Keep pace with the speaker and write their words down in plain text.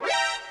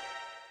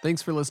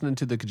Thanks for listening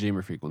to the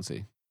Kojima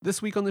Frequency.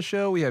 This week on the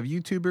show, we have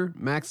YouTuber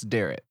Max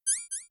Derrat.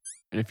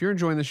 And if you're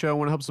enjoying the show and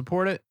want to help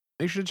support it,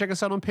 make sure to check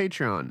us out on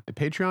Patreon at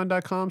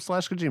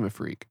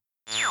patreon.com/KojimaFreak.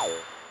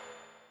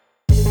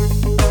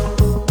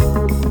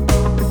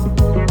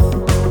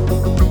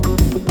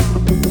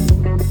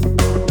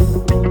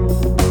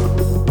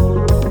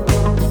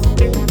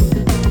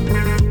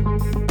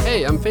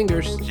 Hey, I'm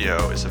Fingers. Yo,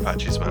 it's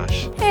Apache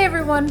Smash. Hey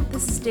everyone,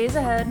 this is Days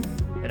Ahead.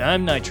 And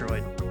I'm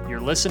Nitroid. You're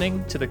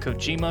listening to the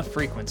Kojima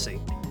Frequency.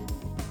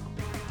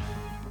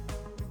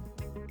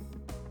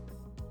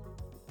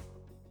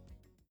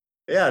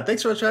 Yeah,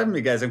 thanks so much for having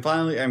me, guys. I'm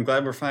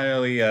glad we're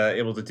finally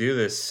able to do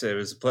this. It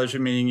was a pleasure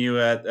meeting you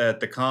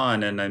at the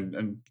con, and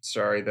I'm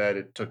sorry that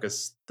it took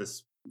us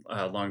this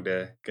long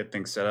to get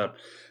things set up.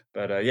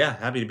 But yeah,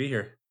 happy to be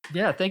here.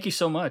 Yeah, thank you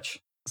so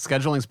much.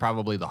 Scheduling is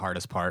probably the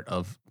hardest part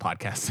of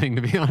podcasting,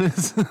 to be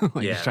honest.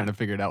 Just trying to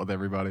figure it out with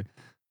everybody.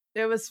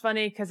 It was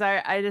funny because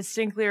I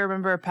distinctly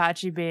remember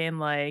Apache being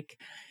like,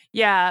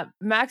 yeah,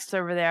 Max is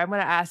over there. I'm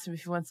going to ask him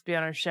if he wants to be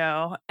on our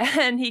show.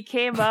 And he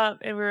came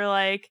up and we were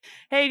like,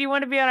 hey, do you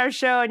want to be on our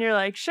show? And you're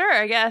like, sure,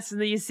 I guess. And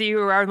then you see who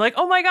we are and like,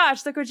 oh my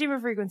gosh, the Kojima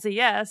Frequency,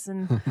 yes.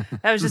 And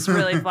that was just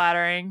really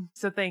flattering.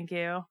 So thank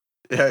you.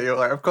 Yeah, you're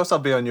like, of course I'll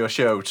be on your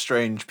show,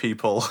 strange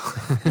people.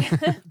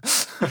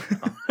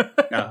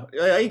 No,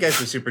 you guys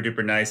were super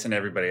duper nice, and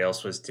everybody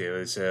else was too. It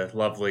was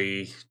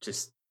lovely.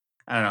 Just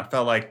I don't know,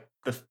 felt like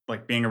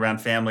being around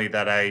family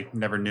that I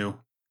never knew.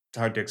 It's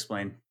hard to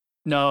explain.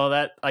 No,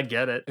 that I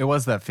get it. It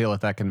was that feel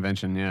at that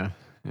convention, yeah.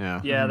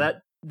 Yeah,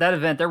 that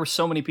event, there were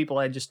so many people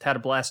I just had a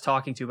blast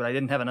talking to, but I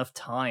didn't have enough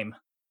time.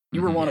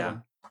 You were one of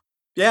them.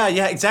 Yeah,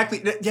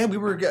 exactly. Yeah, we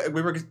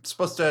were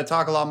supposed to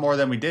talk a lot more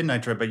than we did,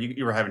 Nitro, but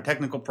you were having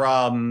technical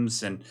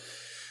problems, and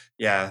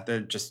yeah,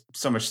 there's just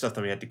so much stuff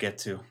that we had to get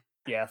to.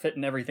 Yeah,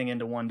 fitting everything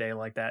into one day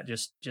like that,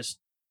 just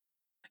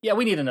yeah,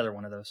 we need another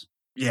one of those.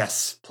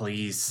 Yes,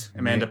 please,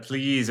 Amanda,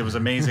 please. It was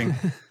amazing.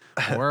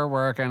 We're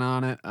working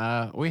on it.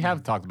 We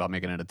have talked about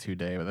making it a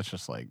 2-day, but that's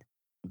just like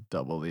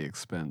double the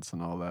expense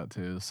and all that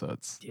too. So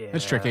it's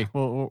tricky.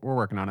 We're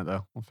working on it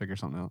though. We'll figure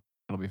something out.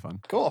 It'll be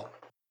fun. Cool.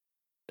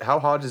 How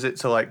hard is it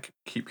to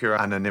keep your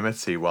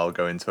anonymity while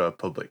going to a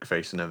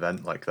public-facing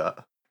event like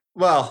that?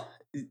 Well,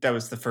 that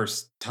was the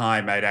first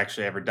time I'd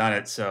actually ever done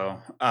it. So,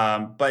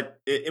 but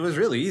it was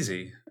really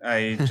easy.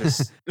 I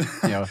just,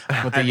 with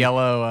the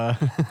yellow,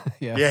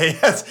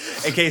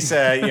 yes. In case,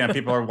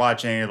 people are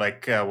watching,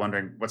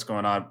 wondering what's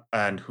going on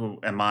and who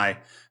am I?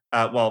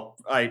 Well,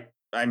 I'm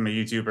a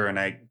YouTuber and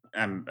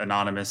I'm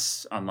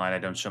anonymous online. I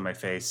don't show my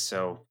face.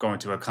 So going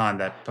to a con,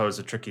 that posed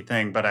a tricky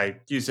thing, but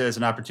I used it as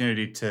an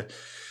opportunity to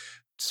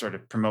sort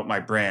of promote my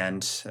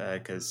brand,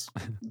 because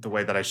the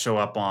way that I show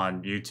up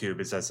on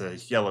YouTube is as a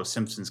yellow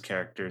Simpsons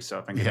character. So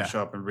if I'm going to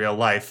show up in real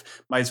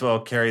life, might as well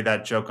carry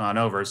that joke on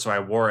over. So I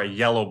wore a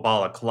yellow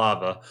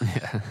balaclava,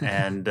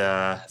 and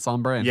it's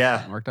on brand.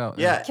 Yeah, worked out.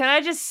 Yeah. Can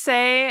I just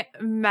say,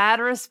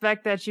 mad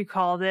respect that you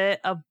called it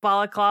a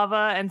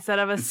balaclava instead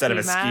of a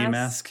ski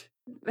mask.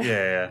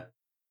 Yeah.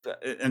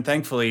 And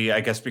thankfully, I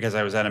guess because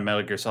I was at a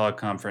Metal Gear Solid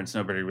conference,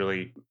 nobody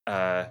really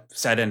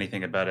said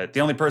anything about it.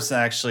 The only person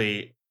that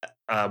actually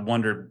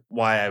wondered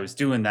why I was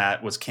doing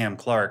that was Cam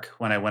Clark,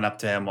 when I went up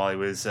to him while he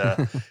was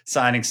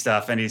signing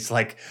stuff, and he's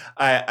like,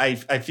 I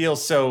feel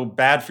so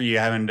bad for you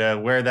having to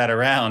wear that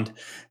around.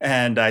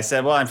 And I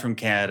said, well, I'm from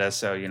Canada,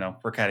 so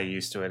we're kind of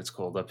used to it. It's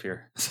cold up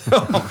here. So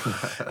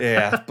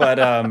yeah,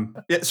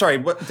 but sorry,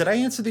 what did I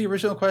answer the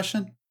original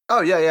question? Oh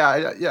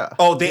yeah.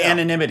 Oh, the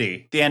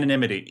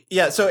anonymity.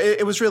 Yeah, so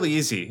it was really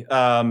easy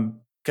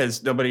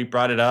because nobody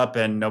brought it up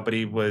and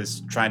nobody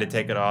was trying to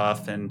take it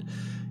off, and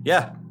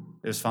yeah,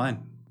 it was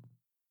fine.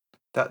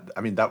 That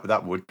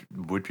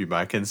would be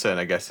my concern.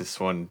 I guess, is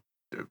someone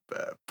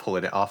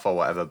pulling it off or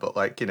whatever. But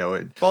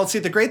well, see,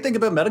 the great thing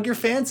about Metal Gear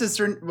fans is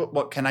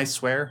what can I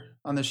swear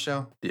on this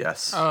show?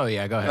 Yes. Oh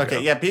yeah, go ahead.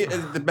 Okay, yeah,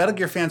 the Metal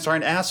Gear fans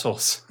aren't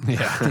assholes.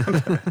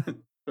 Yeah,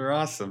 they're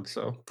awesome.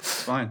 So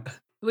it's fine.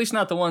 At least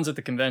not the ones at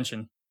the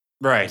convention.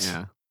 Right.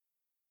 Yeah.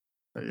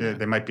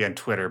 They might be on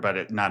Twitter,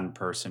 but not in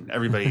person.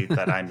 Everybody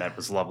that I met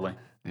was lovely.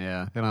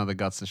 Yeah, they don't have the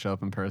guts to show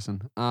up in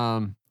person.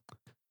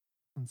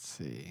 Let's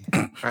see.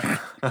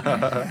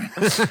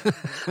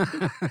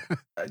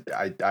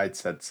 I'd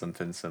said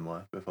something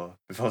similar before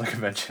the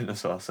convention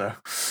as well. So,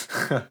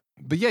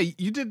 but yeah,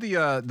 you did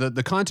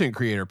the content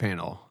creator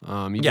panel.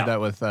 You did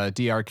that with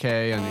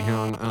DRK and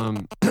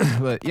Hyung.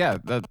 But yeah,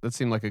 that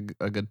seemed like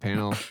a good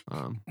panel.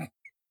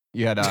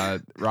 You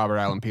had Robert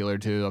Allen Peeler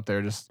too up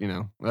there. Just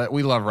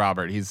we love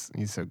Robert. He's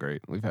so great.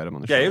 We've had him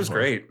on the show. Yeah, he was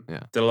great.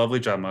 Yeah, did a lovely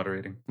job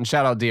moderating. And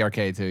shout out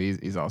DRK too.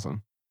 He's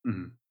awesome.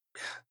 Mm-hmm.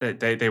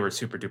 They were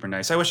super duper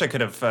nice. I wish I could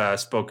have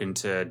spoken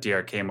to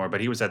DRK more, but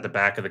he was at the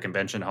back of the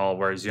convention hall,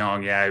 whereas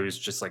Young, he was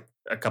just like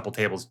a couple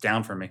tables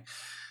down from me.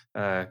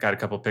 Got a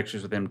couple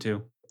pictures with him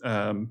too.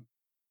 And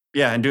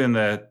doing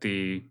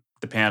the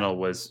panel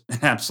was an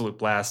absolute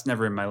blast.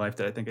 Never in my life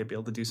did I think I'd be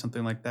able to do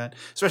something like that,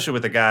 especially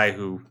with a guy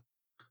who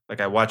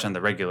I watch on the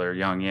regular,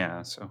 Young.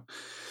 Yeah, so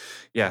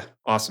yeah,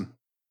 awesome.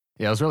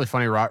 Yeah, it was really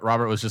funny.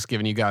 Robert was just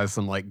giving you guys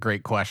some like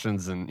great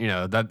questions, and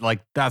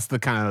that's the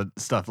kind of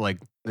stuff like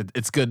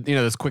it's good.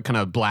 Those quick kind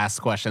of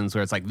blast questions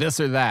where it's like this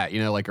or that,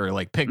 or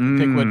like pick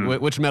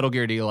which Metal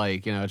Gear do you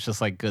like? It's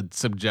just like good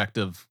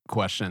subjective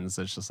questions.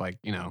 It's just like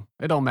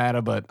it don't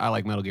matter, but I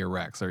like Metal Gear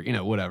Rex or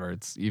whatever.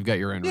 You've got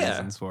your own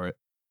reasons for it.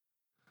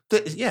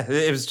 Yeah,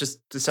 it was just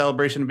the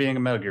celebration of being a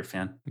Metal Gear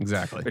fan.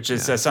 Exactly, which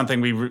is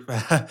something we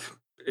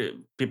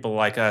people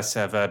like us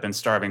have been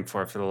starving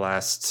for the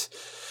last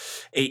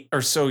 8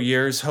 or so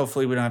years.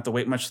 Hopefully, we don't have to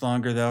wait much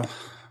longer, though.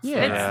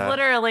 Yeah, it's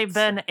literally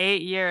been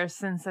 8 years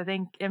since I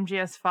think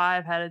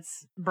MGS5 had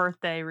its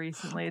birthday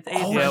recently. It's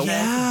 8th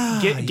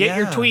birthday. Get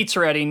your tweets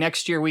ready.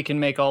 Next year we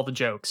can make all the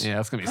jokes. Yeah,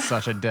 it's gonna be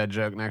such a dead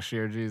joke next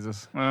year.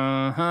 Jesus.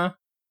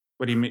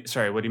 What do you mean?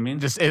 Sorry, what do you mean?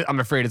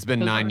 I'm afraid it's been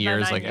 9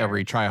 years. Like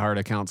every tryhard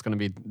account's gonna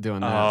be doing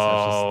that.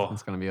 So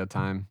it's gonna be a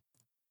time.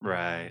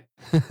 Right.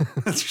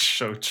 That's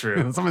so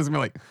true. Someone's gonna be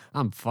like,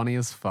 "I'm funny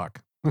as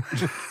fuck."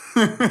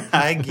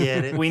 I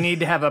get it. We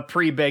need to have a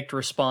pre-baked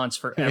response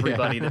for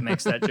everybody that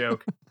makes that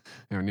joke.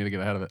 Yeah, we need to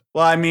get ahead of it.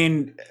 Well, I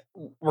mean,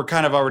 we're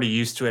kind of already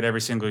used to it every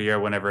single year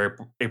whenever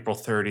April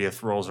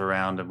 30th rolls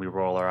around and we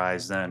roll our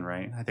eyes then,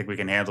 right? I think we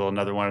can handle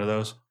another one of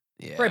those.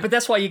 Yeah. Right, but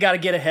that's why you got to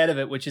get ahead of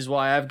it, which is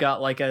why I've got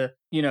like a,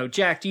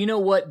 Jack, do you know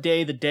what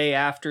day, the day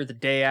after, the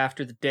day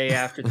after, the day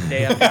after, the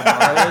day after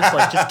tomorrow is?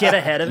 Like, just get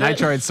ahead of it.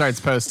 Nitroid starts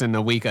posting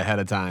a week ahead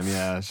of time,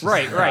 yeah. Just,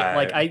 right.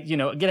 Like,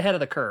 get ahead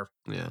of the curve.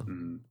 Yeah.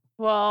 Mm-hmm.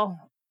 Well,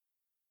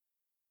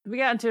 we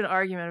got into an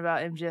argument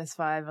about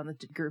MGS5 on the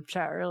group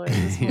chat earlier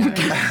this morning.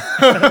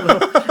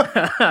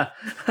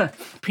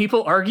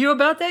 People argue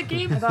about that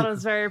game? I thought it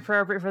was very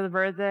appropriate for the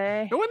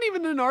birthday. It wasn't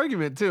even an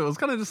argument, too. It was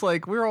kind of just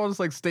like, we were all just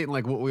like stating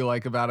like what we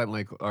like about it, and,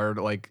 like, or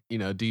like,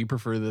 do you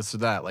prefer this or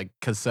that? Like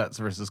cassettes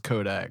versus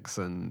codecs.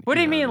 And what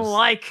do you mean,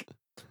 like?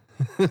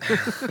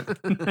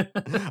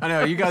 I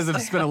know you guys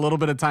have spent a little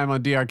bit of time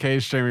on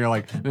DRK stream. You're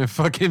like,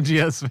 fuck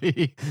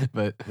MGSV,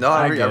 but no,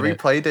 I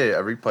replayed it. I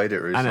replayed it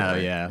recently. I know,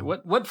 yeah.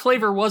 What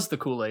flavor was the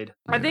Kool-Aid?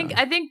 I think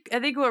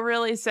what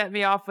really set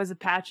me off was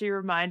Apache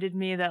reminded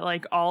me that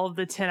like all of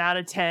the 10 out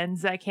of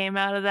 10s that came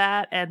out of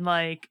that, and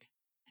like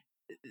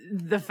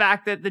the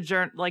fact that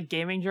the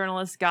gaming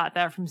journalists got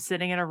that from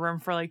sitting in a room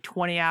for like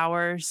 20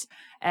 hours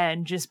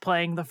and just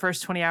playing the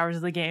first 20 hours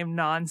of the game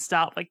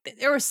nonstop. Like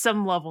there was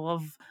some level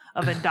of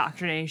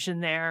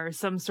indoctrination there, or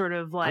some sort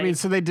of like. I mean,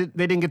 so they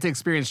didn't get to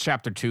experience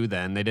chapter 2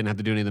 then. They didn't have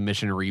to do any of the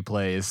mission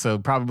replays. So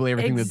probably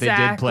everything that they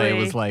did play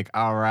was like,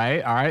 all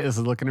right, this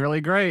is looking really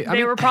great.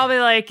 They were probably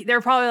like,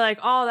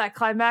 oh, that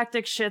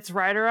climactic shit's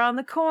right around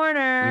the corner.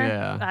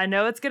 Yeah. I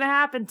know it's gonna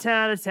happen. 10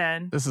 out of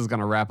 10. This is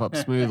gonna wrap up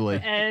smoothly.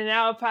 And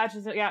now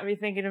Apache's got me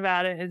thinking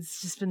about it.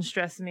 It's just been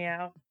stressing me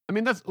out. I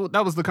mean, that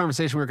was the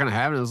conversation we were kind of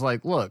having. It was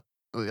like, look,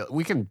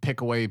 we can pick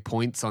away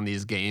points on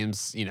these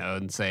games,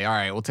 and say, all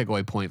right, we'll take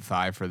away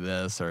 0.5 for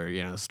this,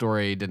 or,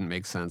 story didn't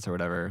make sense or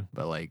whatever.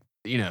 But like,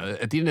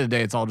 at the end of the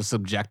day, it's all just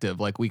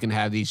subjective. Like we can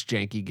have these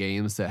janky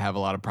games that have a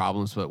lot of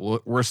problems, but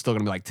we're still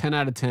going to be like 10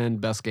 out of 10,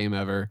 best game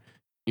ever.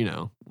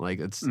 Like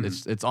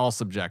it's all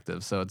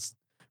subjective. So it's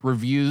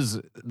reviews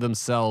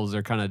themselves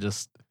are kind of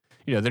just,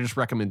 they're just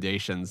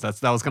recommendations. That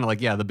was kind of like,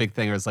 the big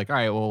thing was like, all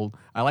right, well,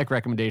 I like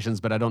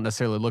recommendations, but I don't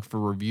necessarily look for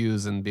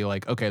reviews and be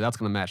like, okay, that's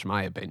going to match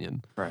my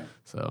opinion. Right.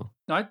 So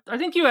I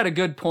think you had a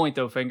good point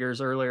though, Fingers,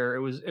 earlier.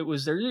 It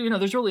was there,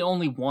 there's really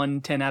only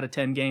one 10 out of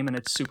 10 game, and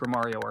it's Super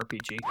Mario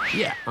RPG.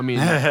 Yeah. I mean,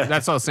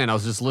 that's what I was saying. I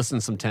was just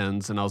listing some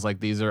 10s and I was like,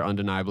 these are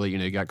undeniably,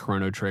 you got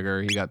Chrono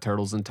Trigger, you got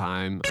Turtles in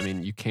Time. I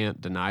mean, you can't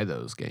deny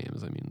those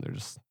games. I mean,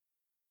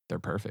 they're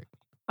perfect.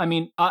 I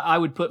mean, I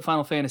would put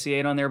Final Fantasy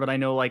VIII on there, but I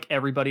know like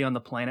everybody on the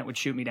planet would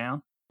shoot me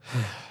down.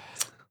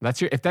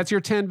 If that's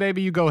your 10,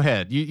 baby, you go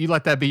ahead. You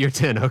let that be your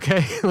 10,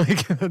 okay?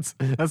 Like that's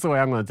the way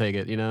I'm going to take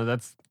it.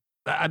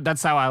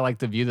 That's how I like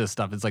to view this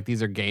stuff. It's like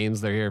these are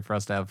games. They're here for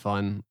us to have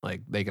fun.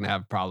 Like they can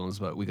have problems,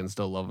 but we can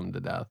still love them to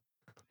death.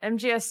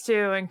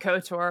 MGS2 and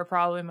KOTOR are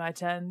probably my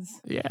 10s.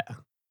 Yeah.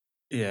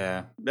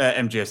 Yeah,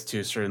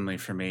 MGS2 certainly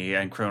for me,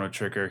 and Chrono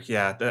Trigger.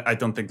 Yeah, I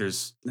don't think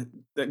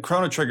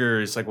Chrono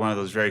Trigger is like one of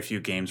those very few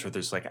games where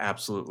there's like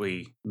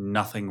absolutely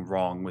nothing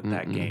wrong with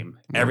that game.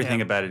 Everything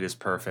about it is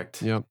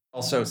perfect. Yep.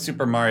 Also,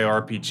 Super Mario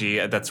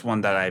RPG, that's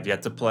one that I've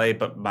yet to play,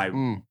 but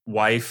my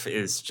wife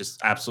is just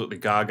absolutely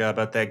gaga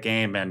about that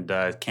game, and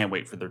can't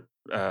wait for the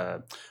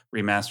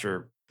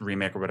remaster,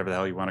 remake, or whatever the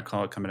hell you want to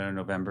call it, coming out in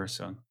November.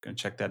 So I'm gonna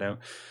check that out.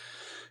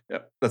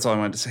 Yep, that's all I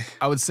wanted to say.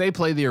 I would say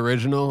play the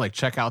original, like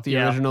check out the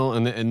original,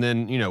 and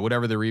then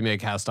whatever the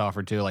remake has to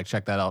offer too, like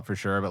check that out for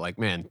sure. But like,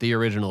 man, the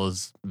original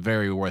is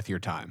very worth your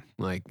time.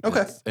 Like,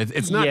 okay,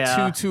 it's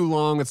not too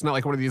long. It's not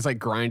like one of these like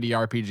grindy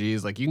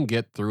RPGs. Like you can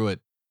get through it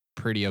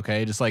pretty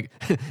okay. Just like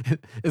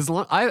as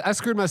long I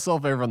screwed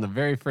myself over on the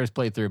very first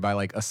playthrough by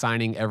like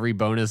assigning every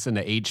bonus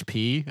into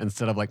HP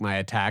instead of like my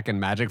attack and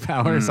magic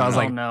power. So I was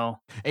like, no,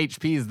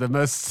 HP is the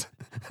most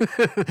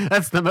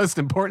that's the most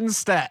important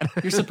stat.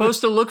 You're supposed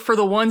to look for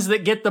the ones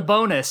that get the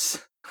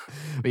bonus.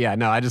 But yeah,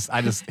 no, I just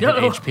hit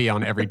HP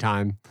on every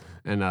time,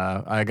 and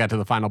I got to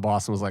the final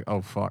boss and was like,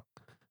 oh fuck.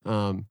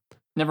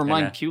 Never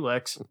mind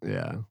Culex.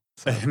 Yeah.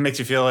 So. It makes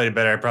you feel a little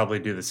better. I probably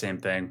do the same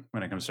thing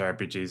when it comes to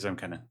RPGs. I'm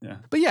kind of, yeah.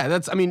 But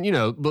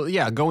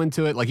yeah, go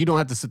into it. Like, you don't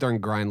have to sit there and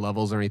grind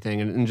levels or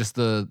anything. And just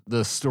the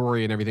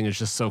story and everything is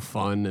just so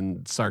fun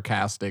and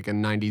sarcastic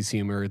and 90s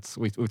humor.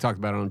 We've talked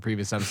about it on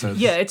previous episodes.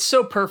 Yeah, it's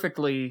so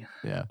perfectly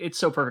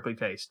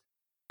paced.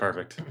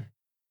 Perfectly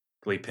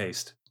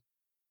paced.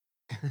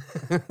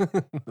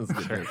 That's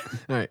good. Sure.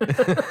 All right.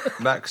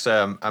 Max,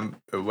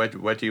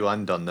 where do you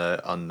land on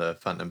the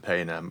Phantom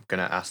Pain? I'm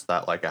gonna ask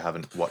that like I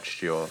haven't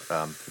watched your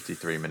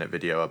 53-minute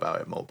video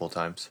about it multiple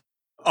times.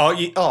 Oh,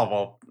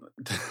 well,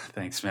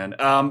 thanks, man.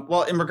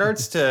 Well, in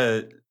regards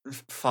to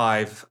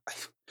 5,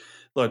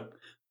 look,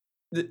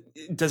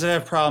 does it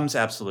have problems?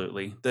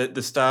 Absolutely.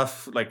 The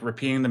stuff like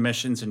repeating the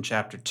missions in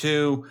Chapter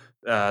 2,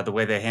 the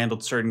way they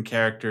handled certain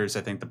characters,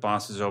 I think the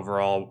bosses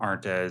overall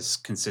aren't as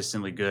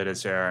consistently good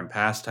as they are in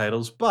past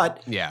titles.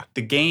 But Yeah.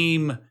 the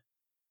game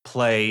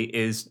play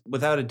is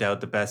without a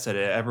doubt the best that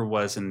it ever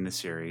was in the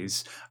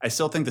series. I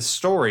still think the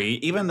story,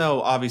 even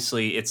though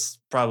obviously it's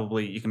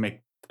probably, you can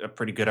make a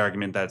pretty good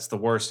argument that's the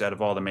worst out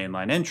of all the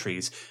mainline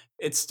entries,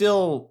 it's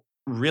still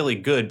really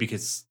good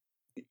because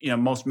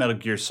most Metal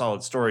Gear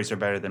Solid stories are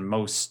better than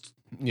most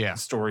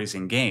stories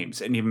in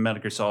games, and even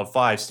Metal Gear Solid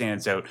 5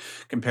 stands out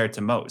compared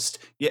to most.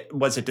 Yeah,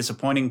 was it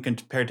disappointing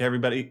compared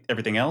to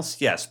everything else?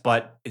 Yes,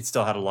 but it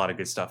still had a lot of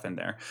good stuff in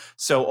there.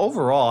 So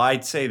overall,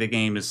 I'd say the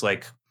game is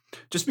like,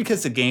 just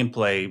because the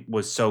gameplay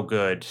was so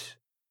good,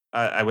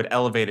 I would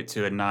elevate it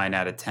to a 9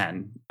 out of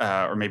 10,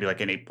 or maybe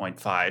like an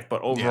 8.5.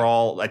 But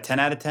overall, a 10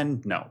 out of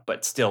 10, no,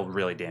 but still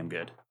really damn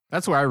good.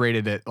 That's where I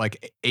rated it,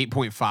 like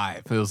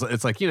 8.5.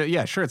 It's like,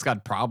 sure, it's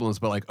got problems,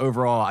 but like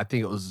overall, I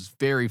think it was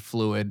very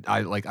fluid.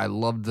 I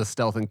loved the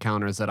stealth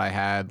encounters that I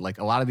had. Like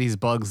a lot of these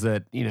bugs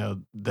that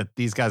that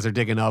these guys are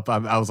digging up,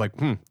 I was like,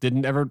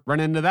 didn't ever run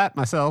into that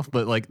myself.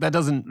 But like that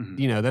doesn't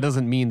that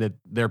doesn't mean that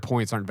their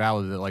points aren't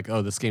valid. That like,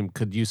 oh, this game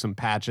could use some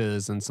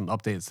patches and some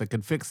updates that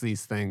could fix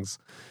these things.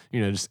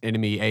 Just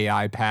enemy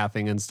AI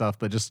pathing and stuff.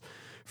 But just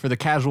for the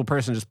casual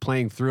person just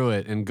playing through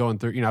it and going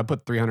through, I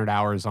put 300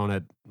 hours on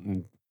it.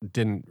 And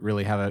didn't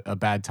really have a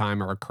bad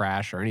time or a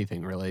crash or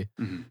anything really.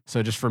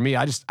 So just for me,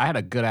 I had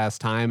a good ass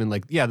time, and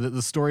like,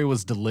 the story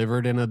was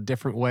delivered in a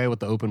different way with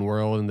the open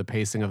world and the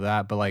pacing of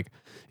that. But like,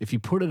 if you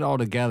put it all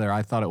together,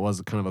 I thought it was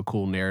kind of a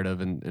cool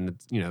narrative, and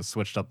it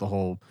switched up the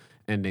whole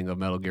ending of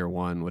Metal Gear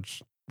 1,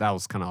 which that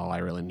was kind of all I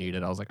really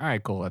needed. I was like, all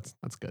right, cool.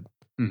 That's good.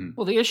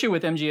 Well, the issue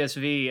with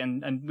MGSV,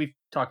 and we've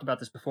talked about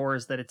this before,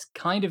 is that it's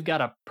kind of got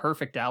a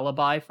perfect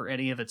alibi for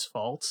any of its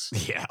faults.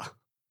 Yeah.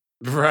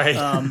 Right.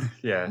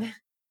 Yeah.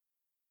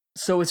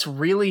 So it's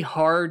really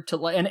hard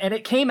to and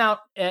it came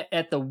out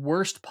at the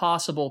worst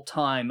possible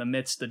time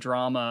amidst the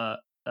drama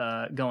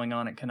going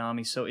on at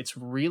Konami. So it's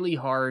really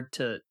hard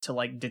to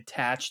like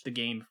detach the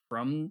game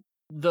from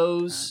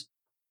those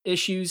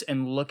issues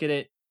and look at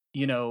it,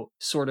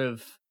 sort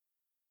of,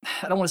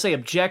 I don't want to say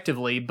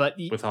objectively, but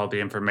with all the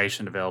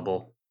information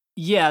available.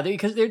 Yeah,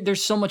 because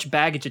there's so much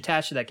baggage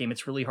attached to that game.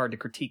 It's really hard to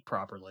critique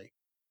properly.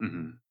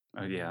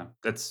 Yeah,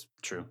 that's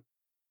true.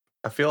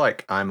 I feel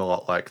like I'm a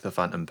lot like the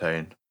Phantom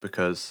Pain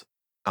because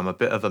I'm a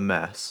bit of a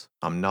mess.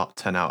 I'm not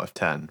 10 out of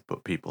 10,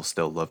 but people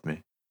still love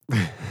me.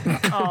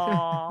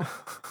 Aww.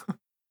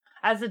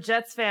 As a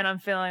Jets fan, I'm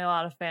feeling a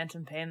lot of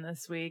Phantom Pain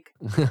this week.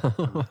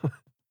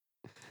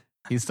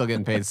 He's still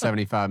getting paid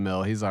 $75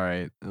 million. He's all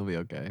right. He'll be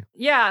okay.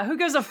 Yeah, who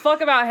gives a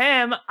fuck about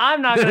him?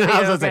 I'm not gonna be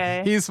okay.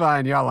 Say, he's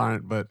fine. Y'all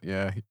aren't, but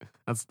yeah,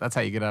 that's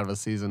how you get out of a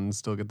season and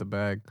still get the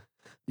bag.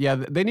 Yeah,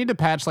 they need to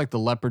patch like the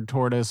leopard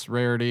tortoise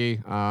rarity.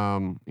 If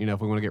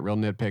we want to get real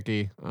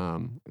nitpicky,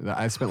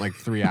 I spent like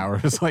 3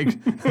 hours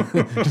like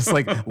just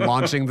like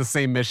launching the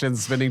same mission,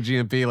 spinning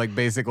GMP, like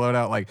basic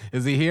loadout. Like,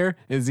 is he here?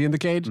 Is he in the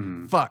cage?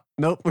 Fuck,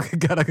 nope.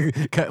 Gotta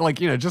like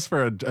just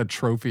for a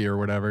trophy or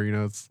whatever.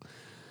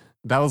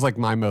 That was like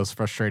my most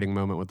frustrating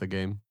moment with the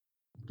game.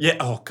 Yeah.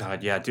 Oh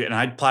god, yeah, dude. And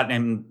I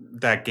platinumed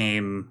that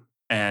game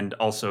and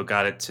also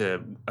got it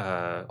to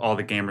all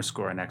the gamer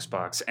score on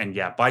Xbox. And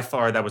yeah, by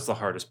far that was the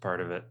hardest part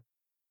of it.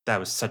 That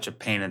was such a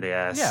pain in the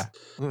ass.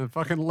 Yeah,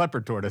 fucking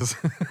leopard tortoise.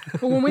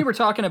 Well, when we were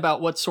talking about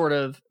what sort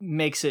of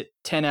makes it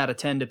 10 out of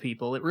 10 to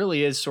people, it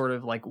really is sort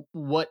of like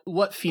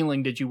what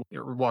feeling did you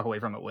walk away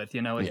from it with?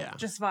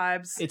 Just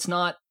vibes. It's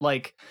not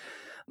like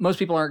most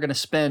people aren't going to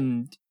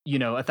spend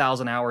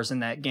 1,000 hours in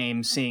that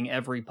game seeing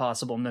every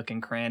possible nook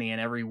and cranny and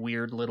every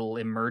weird little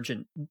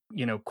emergent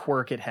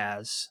quirk it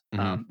has.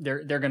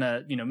 They're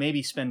gonna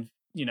maybe spend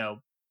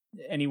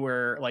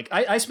anywhere, like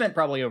I spent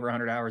probably over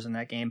 100 hours in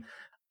that game.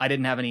 I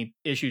didn't have any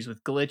issues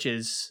with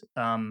glitches.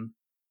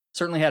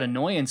 Certainly had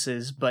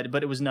annoyances, but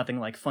it was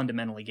nothing like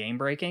fundamentally game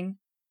breaking.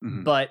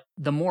 But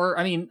the more,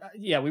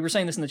 we were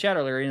saying this in the chat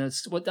earlier,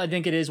 it's what I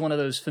think it is, one of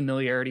those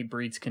familiarity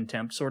breeds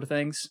contempt sort of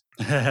things.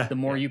 The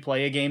more you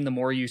play a game, the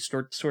more you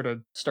start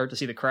to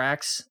see the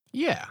cracks.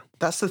 Yeah.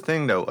 That's the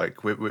thing though,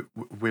 like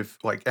with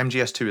like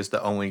MGS2 is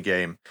the only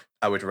game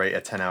I would rate a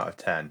 10 out of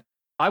 10.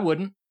 I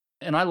wouldn't.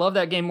 And I love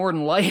that game more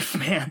than life,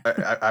 man.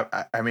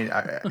 I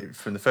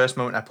from the first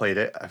moment I played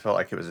it, I felt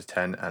like it was a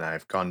 10, and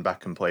I've gone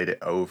back and played it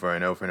over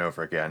and over and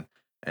over again.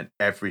 and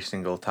every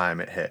single time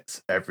it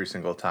hits, every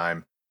single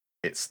time,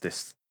 it's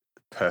this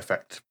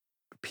perfect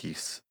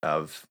piece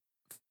of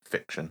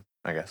fiction.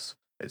 I guess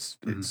it's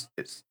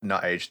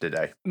not aged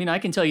today. I mean, I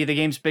can tell you the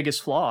game's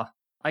biggest flaw.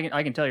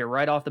 I can tell you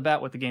right off the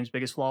bat what the game's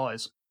biggest flaw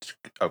is.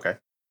 Okay.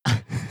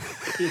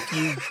 If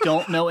you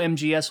don't know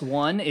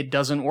MGS1, it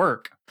doesn't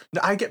work.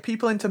 I get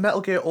people into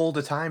Metal Gear all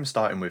the time,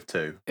 starting with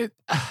 2.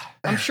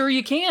 I'm sure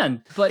you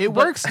can, but it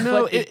works.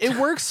 It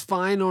works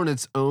fine on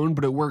its own,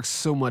 but it works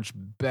so much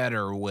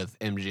better with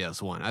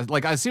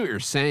MGS1. I see what you're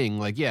saying.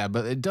 Like, yeah,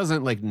 but it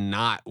doesn't like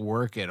not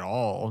work at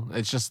all.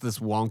 It's just this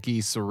wonky,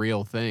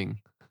 surreal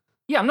thing.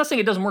 Yeah, I'm not saying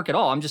it doesn't work at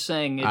all. I'm just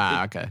saying.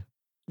 Okay.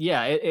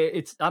 Yeah,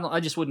 it's. I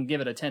just wouldn't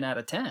give it a 10 out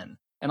of 10.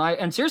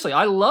 And seriously,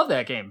 I love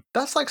that game.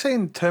 That's like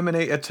saying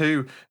Terminator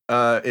 2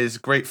 is a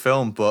great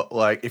film, but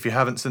like if you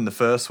haven't seen the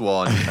first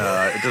one,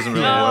 it doesn't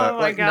really work.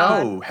 Like,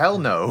 no, hell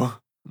no.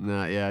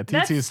 No, yeah,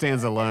 T2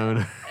 stands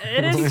alone.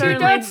 It is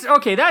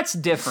certainly That's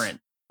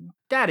different.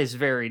 That is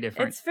very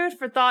different. It's food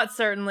for thought,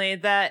 certainly.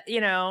 That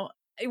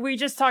we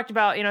just talked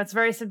about. It's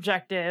very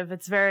subjective.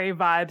 It's very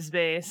vibes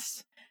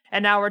based,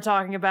 and now we're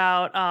talking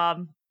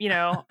about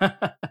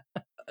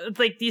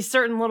like these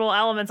certain little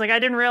elements. Like I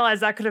didn't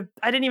realize I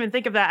didn't even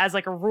think of that as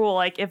like a rule.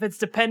 Like if it's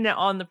dependent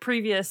on the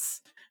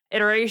previous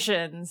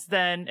iterations,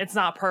 then it's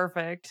not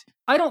perfect.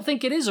 I don't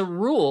think it is a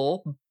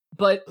rule,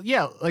 but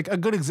yeah, like a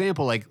good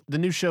example, like the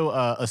new show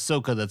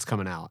Ahsoka that's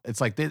coming out.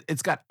 It's like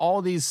it's got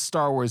all these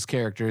Star Wars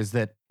characters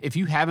that if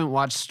you haven't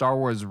watched Star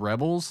Wars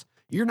Rebels,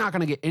 you're not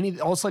going to get any.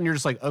 All of a sudden, you're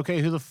just like,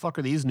 okay, who the fuck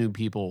are these new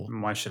people?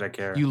 Why should I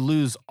care? You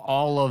lose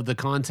all of the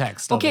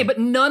context. Okay, but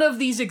none of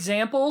these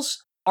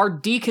examples are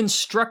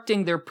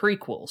deconstructing their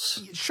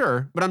prequels.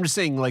 Sure, but I'm just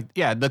saying, like,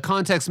 yeah, the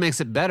context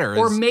makes it better.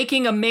 Or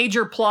making a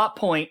major plot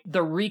point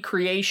the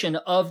recreation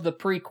of the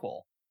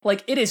prequel.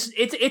 Like,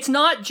 it's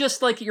not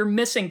just like you're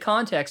missing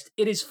context.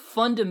 It is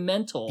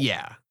fundamental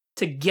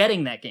to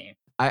getting that game.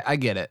 I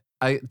get it.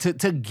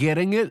 To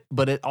getting it,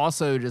 but it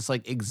also just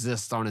like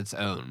exists on its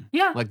own.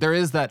 Yeah. Like there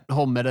is that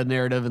whole meta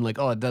narrative and like,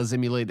 oh, it does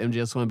emulate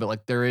MGS1, but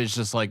like there is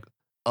just like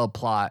a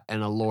plot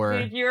and a lore.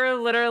 Dude, you're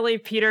literally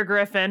Peter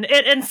Griffin.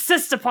 It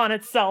insists upon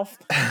itself.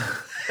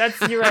 That's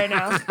you right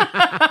now.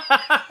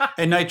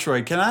 Hey,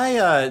 Nitroid, can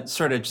I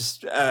sort of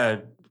just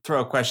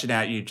throw a question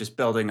at you, just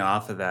building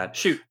off of that?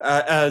 Shoot.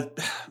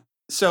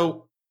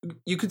 So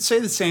you could say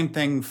the same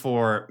thing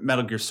for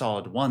Metal Gear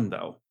Solid 1,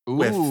 though. Ooh.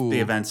 With the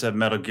events of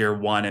Metal Gear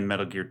 1 and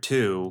Metal Gear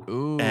 2.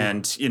 Ooh.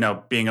 And,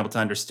 being able to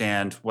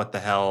understand what the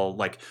hell,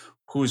 like,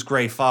 who's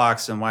Gray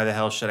Fox and why the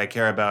hell should I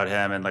care about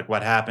him and, like,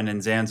 what happened in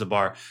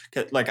Zanzibar.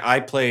 Like, I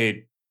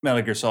played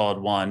Metal Gear Solid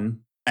 1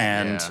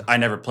 and I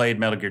never played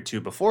Metal Gear 2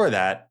 before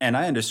that, and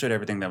I understood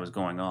everything that was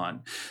going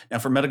on. Now,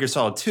 for Metal Gear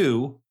Solid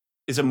 2,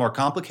 is it more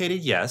complicated?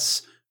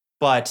 Yes.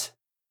 But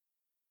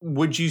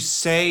would you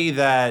say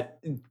that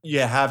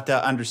you have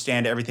to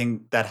understand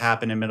everything that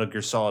happened in Metal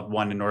Gear Solid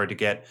 1 in order to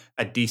get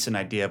a decent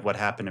idea of what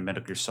happened in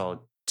Metal Gear Solid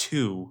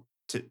 2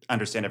 to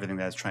understand everything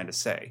that it's trying to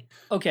say?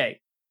 Okay.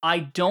 I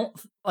don't,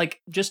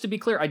 just to be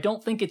clear, I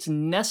don't think it's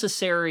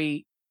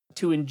necessary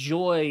to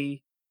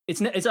enjoy... I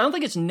don't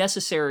think it's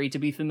necessary to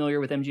be familiar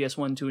with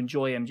MGS1 to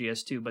enjoy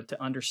MGS2, but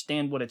to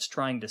understand what it's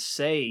trying to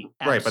say.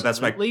 Absolutely. Right, but that's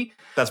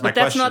my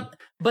question.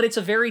 But it's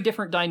a very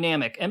different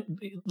dynamic. And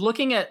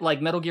looking at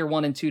like Metal Gear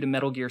 1 and 2 to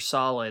Metal Gear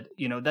Solid,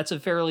 that's a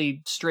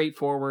fairly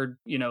straightforward,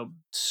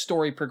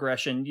 story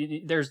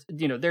progression.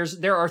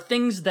 There are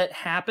things that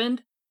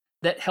happened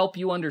that help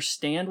you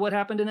understand what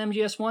happened in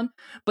MGS1,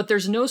 but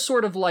there's no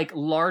sort of like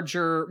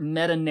larger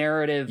meta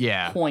narrative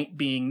point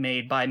being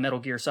made by Metal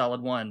Gear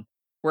Solid 1.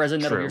 Whereas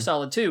in Metal Gear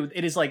Solid 2,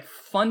 it is like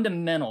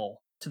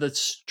fundamental to the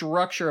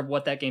structure of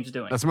what that game's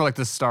doing. That's more like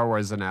the Star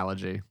Wars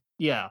analogy.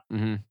 Yeah.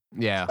 Mm-hmm.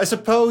 Yeah. I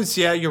suppose,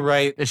 you're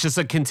right. It's just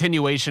a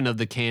continuation of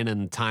the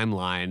canon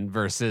timeline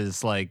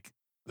versus like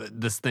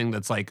this thing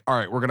that's like, all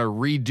right, we're going to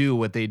redo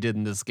what they did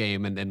in this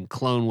game and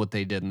clone what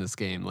they did in this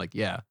game. Like,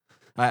 yeah.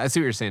 I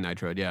see what you're saying,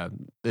 Nitroid. Yeah.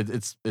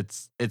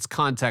 It's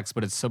context,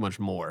 but it's so much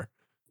more.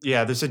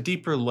 Yeah, there's a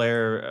deeper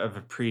layer of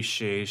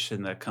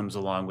appreciation that comes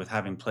along with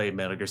having played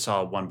Metal Gear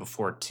Solid 1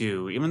 before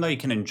 2, even though you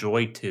can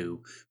enjoy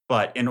 2.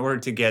 But in order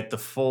to get the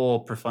full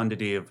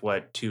profundity of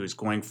what 2 is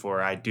going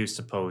for, I do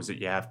suppose that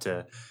you have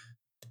to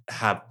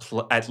have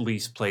at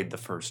least played the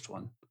first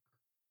one.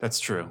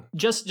 That's true.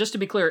 Just to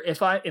be clear,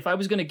 if I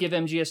was going to give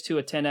MGS2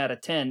 a 10 out of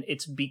 10,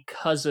 it's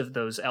because of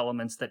those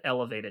elements that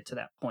elevate it to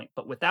that point.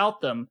 But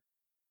without them,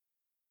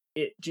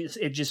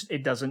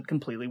 it doesn't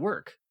completely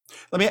work.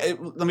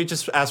 Let me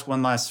just ask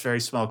one last very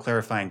small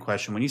clarifying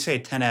question. When you say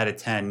 10 out of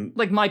 10,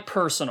 like my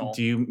personal,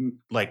 do you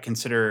like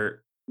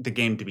consider the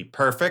game to be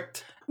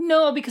perfect?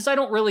 No, because I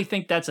don't really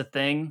think that's a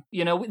thing.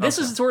 This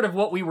is sort of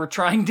what we were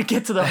trying to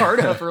get to the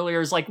heart of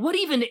earlier, is like, what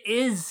even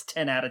is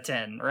 10 out of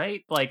 10,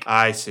 right? Like,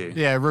 I see.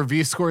 Yeah,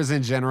 review scores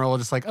in general,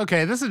 just like,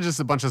 okay, this is just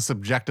a bunch of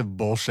subjective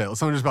bullshit.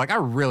 Someone just be like, I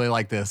really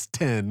like this,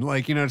 10.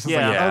 Like, it's just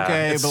like,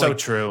 okay. It's but so like,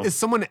 true. Is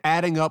someone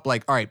adding up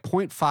like, all right,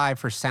 0.5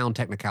 for sound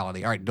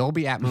technicality. All right,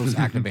 Dolby Atmos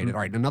activated.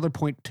 All right, another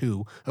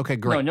 0.2. Okay,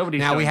 great. No, nobody's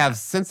now we done have that.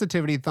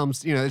 sensitivity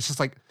thumbs. It's just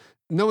like,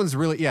 no one's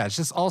really, it's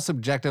just all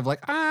subjective.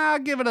 Like,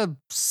 give it a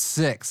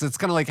 6. It's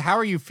kind of like, how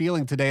are you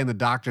feeling today in the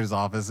doctor's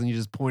office? And you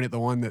just point at the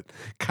one that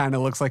kind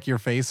of looks like your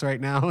face right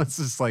now. It's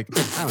just like,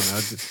 I don't know.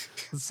 It's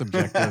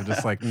subjective,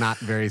 just like not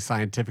very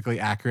scientifically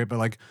accurate. But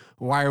like,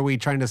 why are we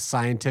trying to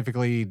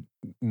scientifically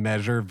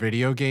measure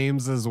video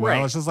games as well?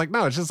 Right. It's just like,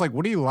 no, it's just like,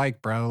 what do you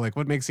like, bro? Like,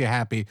 what makes you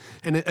happy?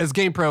 And as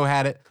GamePro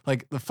had it,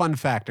 like the fun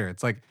factor,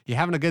 it's like, you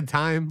having a good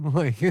time?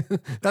 Like,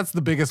 that's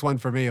the biggest one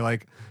for me.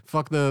 Like,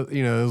 fuck it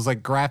was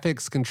like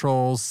graphics,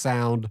 controls,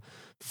 sound,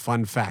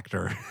 fun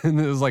factor. And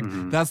it was like,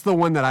 that's the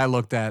one that I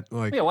looked at.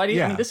 Like, why do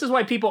you, I mean, this is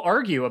why people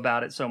argue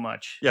about it so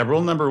much. Yeah,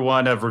 rule number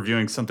 1 of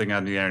reviewing something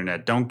on the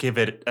internet, don't give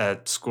it a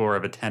score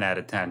of a 10 out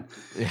of 10.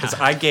 Because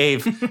I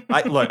gave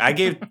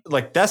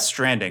like Death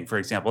Stranding, for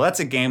example, that's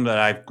a game that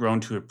I've grown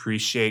to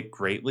appreciate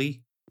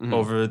greatly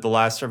over the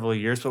last several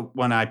years. But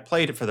when I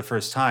played it for the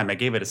first time, I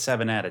gave it a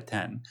 7 out of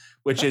 10,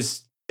 which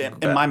is,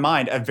 in my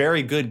mind, a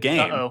very good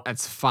game. Uh-oh.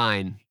 That's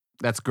fine.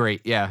 That's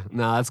great. Yeah.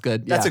 No, that's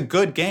good. That's a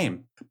good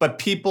game. But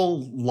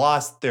people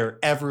lost their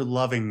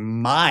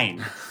ever-loving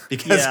mind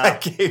because I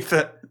gave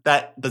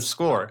the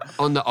score.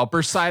 On the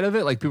upper side of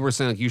it, like people were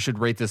saying like you should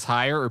rate this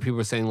higher, or people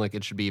were saying like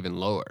it should be even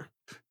lower?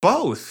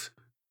 Both.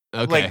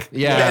 Okay. Like,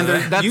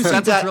 and that's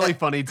what's really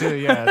funny too.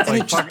 Yeah. It's and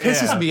like, it just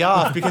pisses me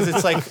off because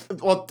it's like,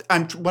 well,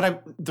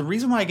 the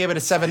reason why I gave it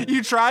a 7.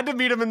 You tried to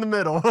meet him in the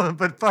middle,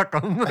 but fuck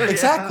him.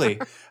 Exactly.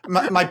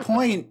 My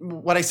point,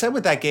 what I said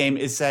with that game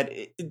is that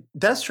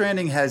Death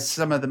Stranding has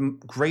some of the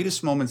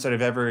greatest moments that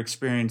I've ever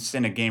experienced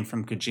in a game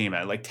from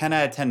Kojima, like 10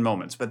 out of 10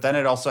 moments. But then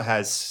it also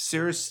has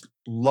serious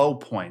low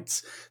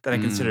points that I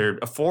consider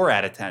a 4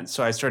 out of 10.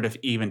 So I sort of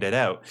evened it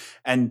out.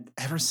 And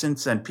ever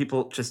since then,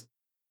 people just,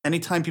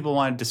 anytime people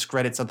want to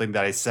discredit something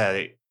that I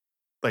said,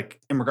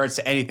 like in regards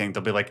to anything,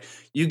 they'll be like,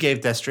 you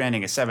gave Death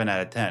Stranding a 7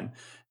 out of 10.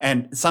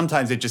 And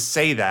sometimes they just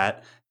say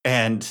that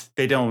and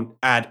they don't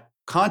add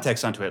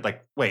context onto it.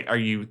 Like, wait, are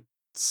you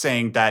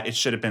saying that it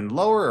should have been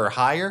lower or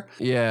higher?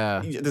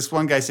 Yeah. This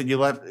one guy said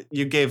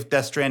you gave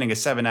Death Stranding a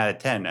 7 out of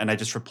 10. And I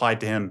just replied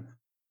to him,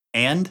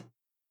 and?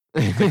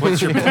 Like,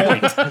 what's your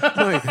point?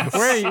 Like,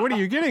 what are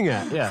you getting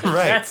at? Yeah.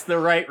 Right. That's the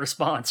right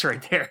response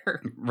right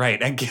there.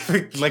 Right. And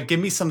give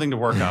me something to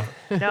work off.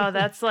 No,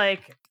 that's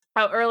like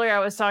how earlier I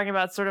was talking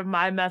about sort of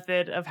my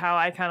method of how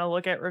I kind of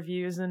look at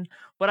reviews. And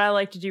what I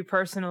like to do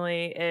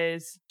personally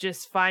is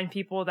just find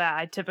people that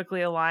I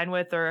typically align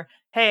with, or,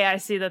 hey, I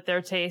see that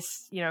their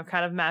tastes,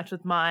 kind of match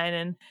with mine.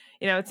 And,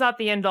 it's not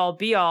the end all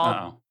be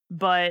all.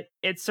 But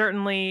it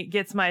certainly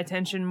gets my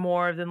attention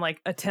more than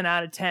like a 10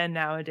 out of 10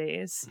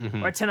 nowadays,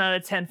 or a 10 out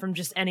of 10 from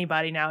just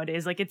anybody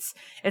nowadays. Like it's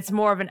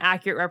more of an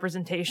accurate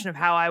representation of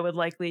how I would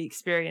likely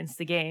experience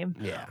the game.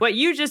 Yeah. What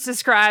you just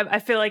described, I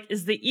feel like,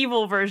 is the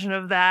evil version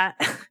of that.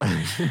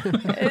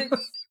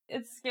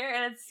 It's scary,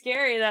 and it's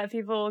scary that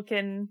people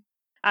can,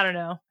 I don't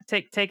know,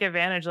 take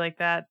advantage like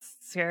that. It's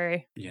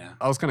scary. Yeah.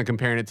 I was kind of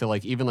comparing it to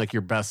like even like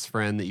your best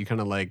friend that you kind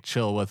of like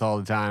chill with all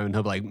the time, and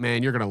he'll be like,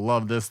 man, you're gonna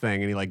love this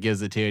thing, and he like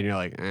gives it to you and you're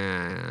like,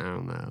 I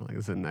don't know, like,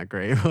 isn't that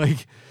great?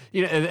 Like,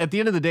 at the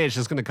end of the day, it's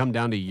just gonna come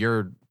down to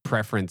your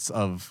preference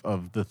of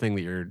the thing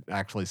that you're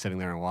actually sitting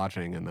there and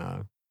watching. And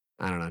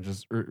I don't know,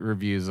 just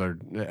reviews are,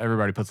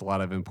 everybody puts a lot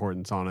of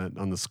importance on it,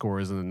 on the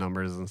scores and the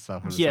numbers and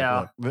stuff. And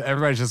yeah. Like,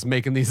 everybody's just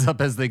making these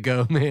up as they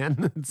go,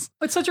 man. It's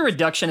such a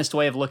reductionist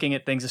way of looking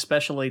at things,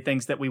 especially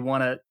things that we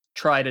want to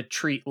try to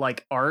treat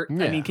like art.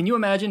 Yeah. I mean, can you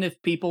imagine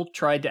if people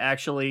tried to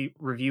actually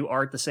review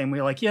art the same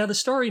way? Like, yeah, the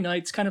Starry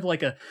Night's kind of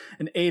like an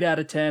 8 out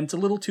of 10. It's a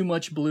little too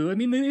much blue. I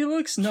mean, it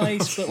looks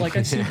nice, but like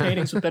I've seen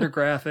paintings with better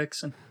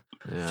graphics, and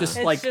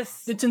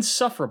it's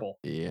insufferable.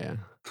 Yeah.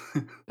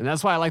 And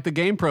that's why I like the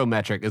GamePro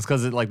metric, is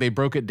because they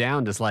broke it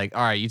down, just like,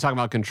 all right, you talking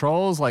about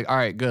controls, like, all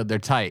right, good, they're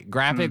tight.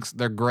 Graphics,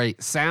 they're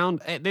great.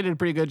 Sound, they did a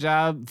pretty good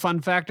job. Fun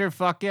factor,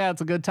 fuck yeah,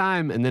 it's a good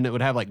time. And then it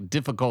would have like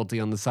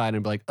difficulty on the side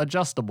and be like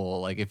adjustable,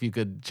 like if you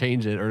could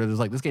change it, or it was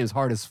like, this game's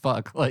hard as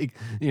fuck, like,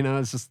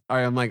 it's just, all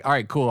right, I'm like, all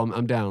right, cool,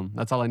 I'm down.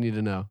 That's all I need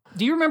to know.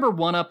 Do you remember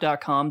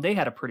OneUp.com? They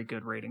had a pretty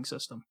good rating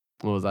system.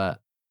 What was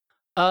that?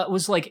 It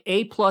was like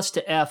A+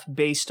 to F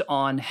based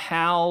on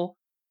how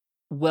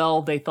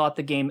well they thought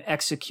the game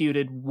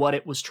executed what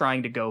it was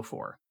trying to go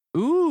for.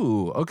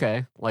 Ooh,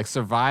 okay. Like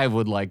Survive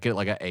would like get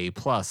like an A+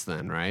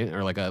 then, right?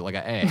 Or like a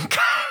A.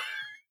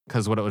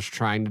 Because what it was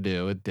trying to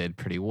do, it did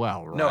pretty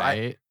well,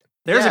 right?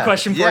 No, there's a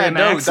question for you,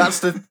 Max. No,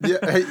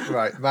 that's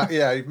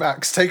right.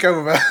 Max, take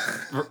over.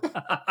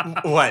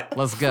 What?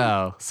 Let's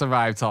go.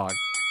 Survive talk.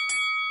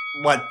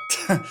 What?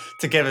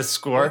 To give a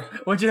score?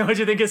 What'd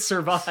you think of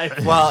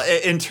Survive? Well,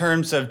 in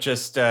terms of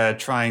just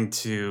trying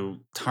to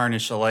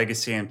tarnish a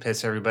legacy and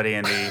piss everybody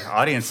in the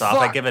audience off,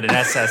 I give it an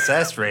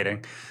SSS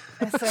rating.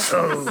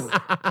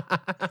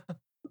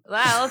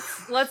 Wow,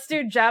 let's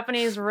do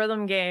Japanese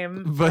rhythm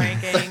game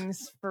rankings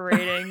for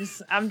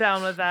ratings. I'm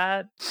down with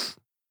that.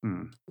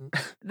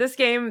 This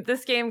game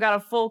got a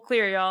full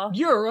clear, y'all.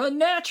 You're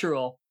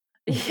unnatural.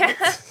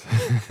 Yeah.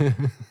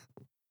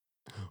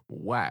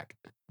 Whack.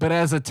 But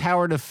as a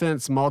tower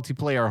defense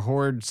multiplayer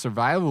horde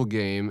survival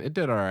game, it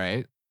did all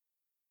right.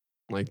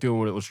 like doing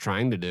what it was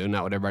trying to do,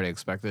 not what everybody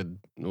expected,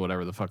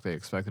 whatever the fuck they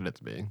expected it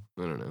to be.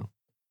 I don't know.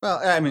 Well,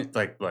 I mean,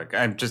 like, look,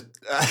 I'm just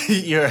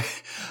you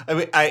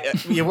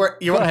were.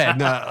 Go ahead.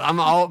 No, I'm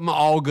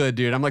all good,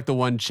 dude. I'm like the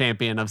one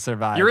champion of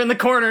Survive. You're in the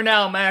corner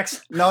now,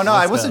 Max. No,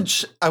 I wasn't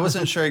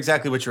sure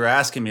exactly what you were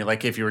asking me.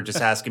 Like, if you were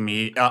just asking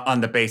me on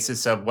the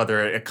basis of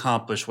whether it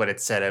accomplished what it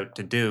set out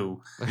to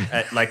do,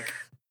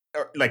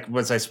 like,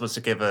 was I supposed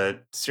to give a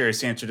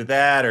serious answer to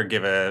that, or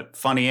give a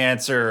funny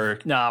answer? Or...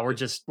 No, we're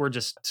just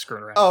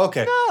screwing around. Oh,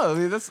 okay. No, I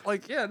mean, that's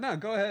like, yeah, no,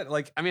 go ahead.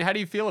 Like, I mean, how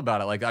do you feel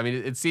about it? Like, I mean,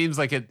 it seems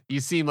like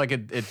you seem like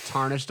it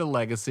tarnished a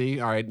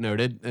legacy. All right,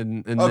 noted.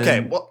 And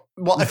okay, then... well,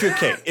 if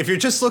you're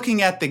just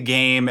looking at the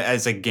game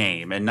as a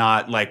game and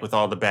not like with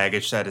all the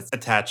baggage that is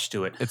attached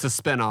to it, it's a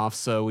spinoff,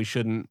 so we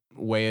shouldn't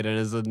weigh it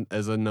in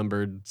as a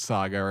numbered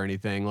saga or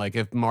anything. Like,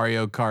 if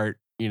Mario Kart,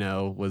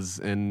 was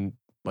in.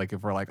 Like,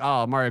 if we're like,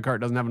 oh, Mario Kart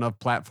doesn't have enough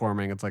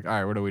platforming, it's like, all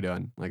right, what are we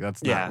doing? Like,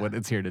 that's not what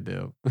it's here to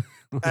do.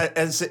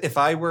 As if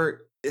I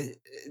were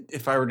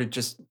to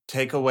just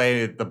take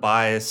away the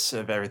bias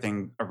of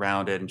everything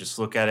around it and just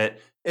look at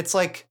it, it's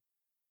like,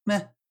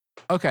 meh.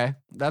 Okay,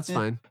 that's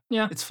fine.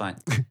 Yeah, it's fine.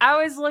 I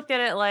always look at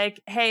it like,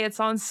 hey,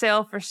 it's on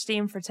sale for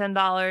Steam for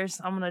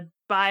 $10. I'm gonna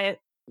buy it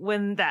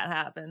when that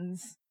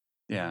happens.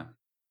 Yeah,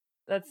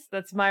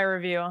 that's my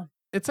review.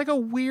 It's like a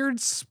weird,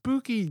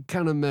 spooky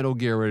kind of Metal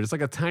Gear where it's like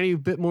a tiny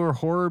bit more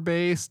horror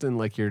based and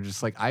like you're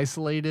just like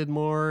isolated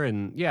more.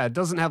 And yeah, it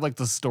doesn't have like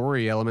the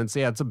story elements.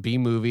 Yeah, it's a B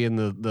movie and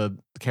the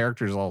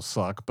characters all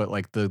suck, but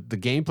like the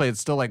gameplay, it's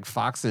still like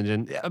Fox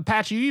Engine.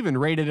 Patch, you even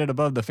rated it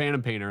above the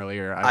Phantom Pain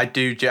earlier. I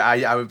do.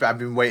 I've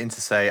been waiting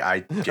to say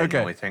I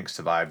genuinely think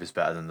Survive is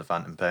better than the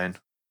Phantom Pain.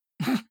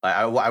 Like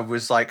I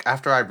was like,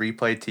 after I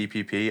replayed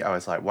TPP, I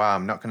was like, wow,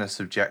 I'm not going to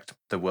subject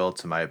the world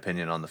to my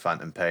opinion on the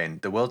Phantom Pain.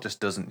 The world just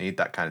doesn't need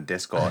that kind of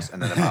discourse.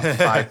 And then about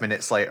 5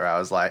 minutes later, I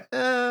was like,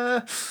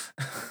 But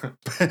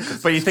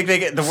you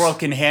think the world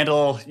can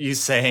handle you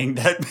saying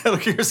that Metal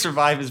Gear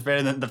Survive is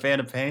better than the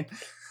Phantom Pain?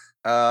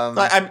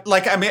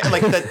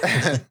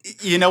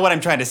 You know what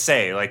I'm trying to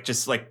say? Like,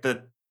 just like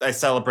I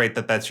celebrate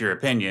that that's your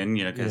opinion,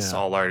 because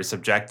all art is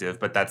subjective,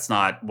 but that's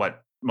not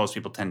what most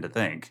people tend to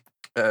think.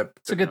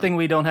 It's a good thing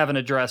we don't have an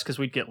address because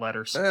we'd get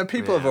letters.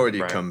 People have already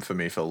come for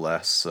me for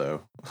less,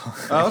 so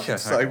okay.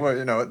 It's like,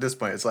 well, at this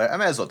point, it's like I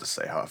might as well just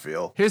say how I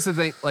feel. Here's the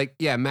thing, like,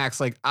 yeah,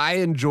 Max, like I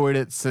enjoyed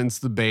it since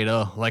the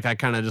beta. Like I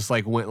kind of just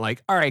like went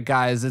like, all right,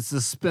 guys, it's a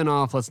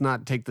spinoff. Let's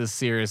not take this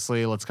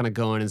seriously. Let's kind of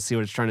go in and see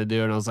what it's trying to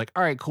do. And I was like,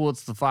 all right, cool.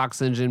 It's the Fox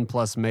Engine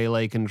plus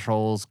melee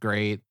controls.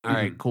 Great. All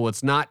right, cool.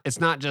 It's not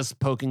just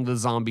poking the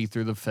zombie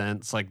through the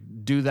fence. Like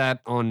do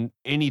that on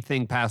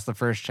anything past the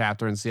first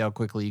chapter and see how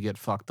quickly you get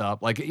fucked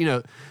up. Like,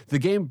 the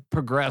game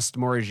progressed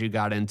more as you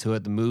got into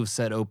it. The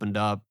moveset opened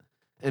up.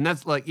 And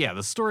that's like, yeah,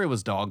 the story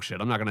was dog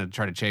shit. I'm not going to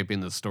try to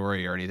champion the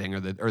story or anything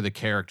or the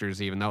characters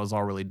even. That was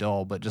all really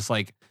dull. But just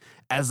like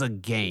as a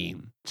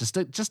game, just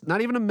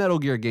not even a Metal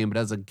Gear game, but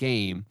as a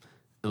game,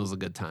 it was a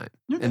good time.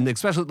 Okay. And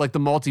especially like the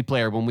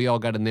multiplayer when we all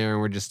got in there and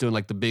we're just doing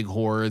like the big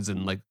hordes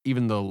and like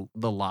even the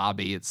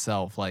lobby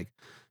itself, like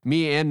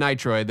me and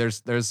Nitroid,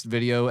 there's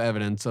video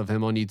evidence of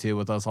him on YouTube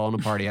with us all in a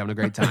party having a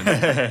great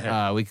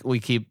time. We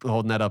keep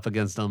holding that up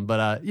against him.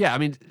 But yeah, I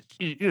mean,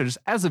 just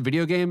as a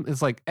video game,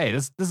 it's like, hey,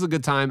 this is a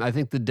good time. I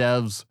think the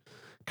devs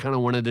kind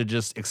of wanted to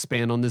just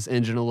expand on this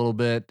engine a little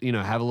bit,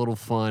 have a little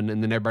fun,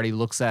 and then everybody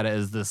looks at it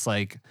as this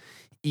like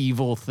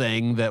evil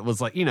thing that was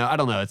like, I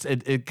don't know,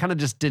 it kind of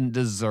just didn't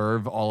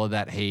deserve all of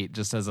that hate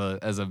just as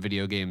a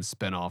video game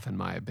spinoff, in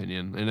my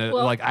opinion. And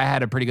like I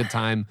had a pretty good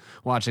time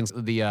watching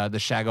the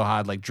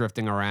Shagohod like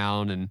drifting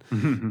around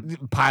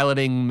and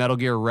piloting Metal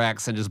Gear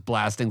Rex and just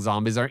blasting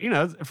zombies. Or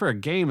for a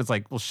game, it's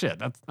like, well,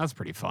 shit, that's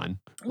pretty fun.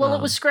 Well,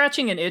 it was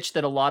scratching an itch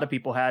that a lot of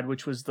people had,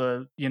 which was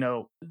the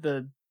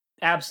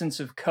absence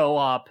of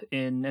co-op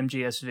in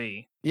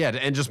MGSV. Yeah,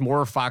 and just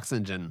more Fox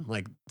Engine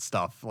like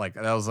stuff. Like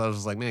I was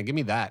just like, man, give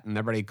me that. And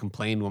everybody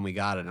complained when we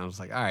got it. And I was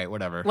like, all right,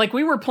 whatever. Like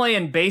we were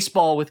playing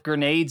baseball with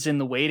grenades in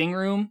the waiting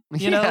room,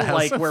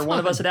 like so where one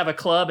of us would have a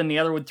club and the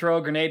other would throw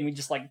a grenade and we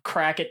just like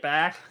crack it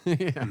back.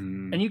 Yeah.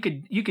 And you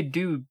could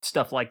do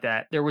stuff like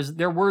that. There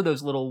were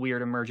those little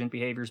weird emergent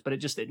behaviors, but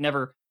it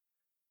never,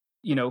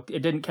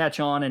 it didn't catch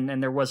on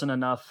and there wasn't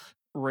enough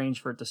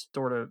range for it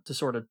to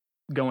sort of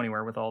go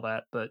anywhere with all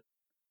that. But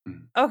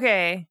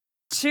okay.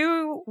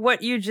 To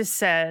what you just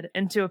said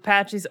and to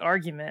Apache's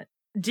argument,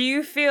 do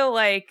you feel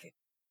like,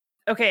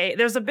 okay,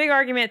 there's a big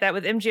argument that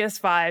with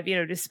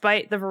MGS5,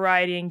 despite the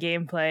variety in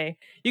gameplay,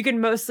 you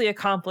can mostly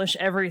accomplish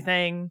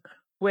everything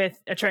with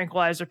a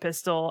tranquilizer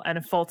pistol and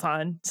a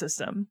photon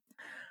system.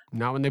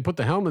 Not when they put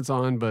the helmets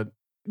on, but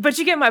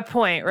you get my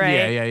point,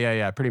 right?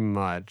 Yeah, pretty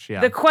much, yeah.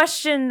 The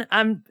question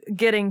I'm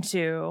getting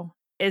to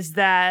is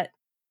that,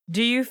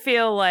 do you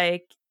feel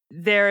like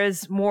there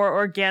is more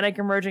organic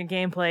emergent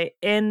gameplay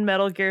in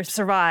Metal Gear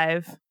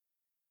Survive,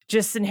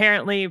 just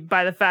inherently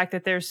by the fact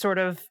that there's sort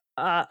of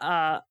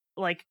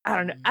like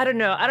I don't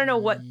know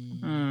what.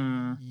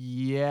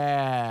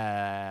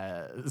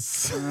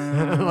 Yes.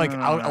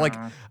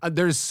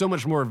 There's so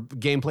much more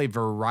gameplay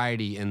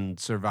variety in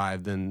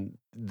Survive than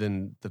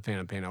the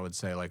Phantom Pain, I would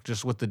say. Like,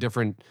 just with the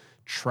different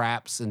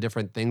traps and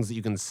different things that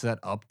you can set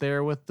up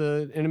there with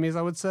the enemies,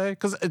 I would say.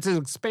 Because it's an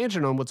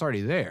expansion on what's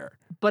already there.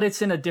 But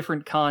it's in a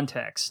different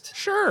context.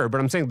 Sure, but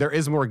I'm saying there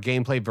is more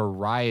gameplay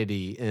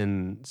variety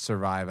in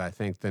Survive, I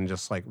think, than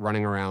just like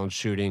running around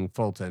shooting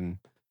Fulton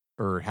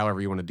or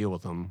however you want to deal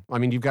with them. I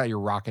mean, you've got your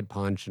rocket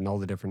punch and all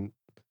the different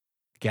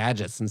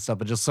gadgets and stuff,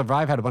 but just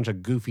Survive had a bunch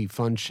of goofy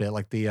fun shit,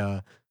 like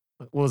the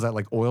what was that,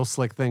 like oil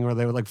slick thing where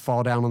they would like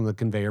fall down on the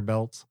conveyor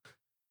belts.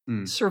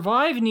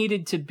 Survive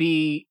needed to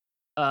be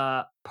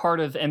part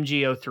of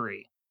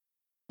MGO3.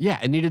 Yeah,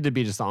 it needed to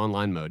be just the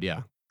online mode.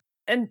 Yeah.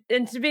 And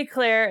to be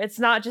clear, it's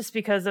not just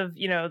because of,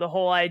 the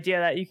whole idea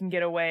that you can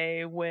get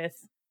away with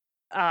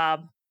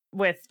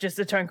just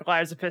a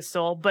tranquilizer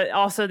pistol, but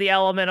also the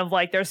element of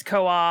like there's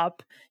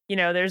co-op,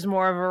 there's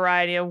more of a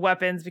variety of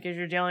weapons because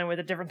you're dealing with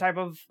a different type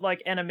of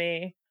like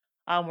enemy,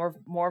 or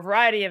more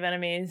variety of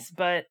enemies.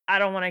 But I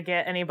don't want to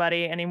get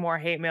anybody any more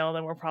hate mail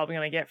than we're probably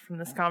going to get from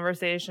this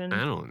conversation.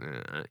 I don't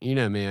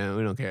know. Man,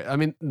 we don't care. I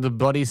mean, the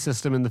buddy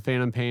system in the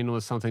Phantom Pain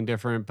was something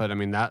different, but I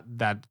mean,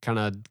 that kind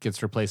of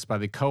gets replaced by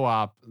the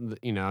co-op.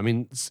 I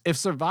mean, if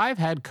Survive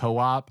had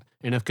co-op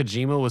and if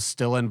Kojima was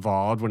still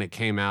involved when it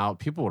came out,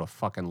 people would have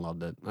fucking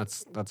loved it.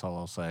 That's all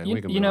I'll say.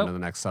 We can move on to the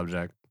next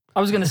subject. I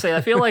was going to say,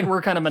 I feel like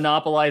we're kind of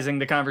monopolizing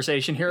the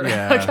conversation here.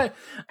 Yeah.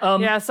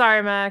 Yeah,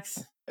 sorry,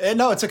 Max.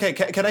 No, it's okay.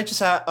 Can I just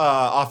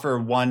offer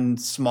one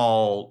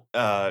small,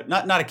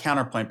 not a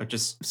counterpoint, but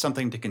just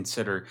something to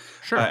consider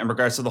in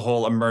regards to the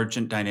whole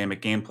emergent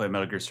dynamic gameplay of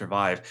Metal Gear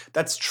Survive?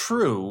 That's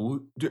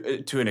true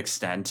to an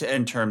extent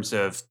in terms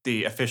of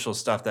the official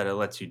stuff that it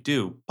lets you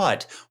do.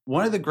 But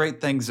one of the great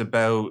things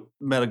about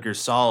Metal Gear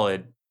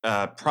Solid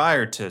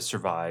prior to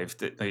Survive,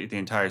 the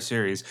entire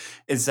series,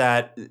 is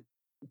that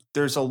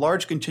there's a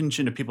large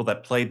contingent of people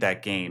that played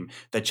that game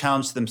that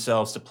challenged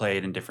themselves to play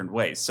it in different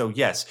ways. So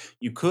yes,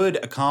 you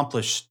could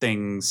accomplish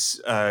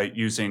things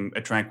using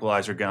a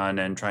tranquilizer gun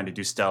and trying to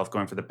do stealth,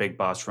 going for the big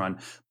boss run.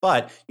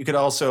 But you could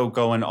also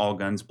go in all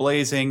guns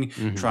blazing,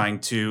 trying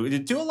to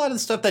do a lot of the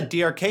stuff that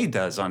DRK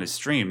does on his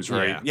streams,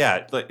 right?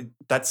 Yeah,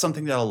 that's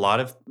something that a lot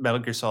of Metal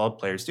Gear Solid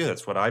players do.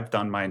 That's what I've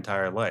done my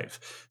entire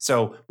life.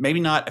 So maybe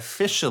not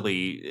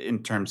officially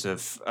in terms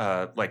of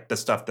like the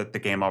stuff that the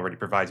game already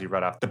provides you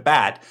right off the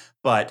bat,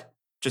 but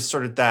just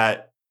sort of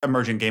that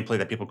emergent gameplay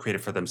that people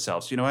created for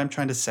themselves. You know what I'm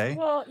trying to say?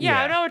 Well,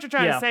 I know what you're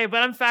trying to say,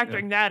 but I'm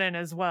factoring that in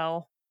as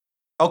well.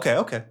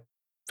 Okay.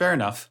 Fair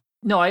enough.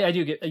 No, I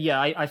do get,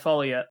 I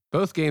follow you.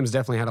 Both games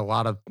definitely had a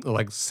lot of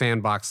like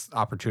sandbox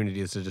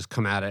opportunities to just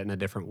come at it in a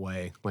different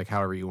way, like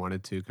however you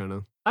wanted to, kind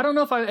of. I don't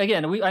know if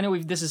I know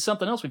this is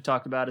something else we've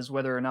talked about, is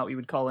whether or not we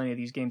would call any of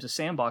these games a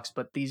sandbox,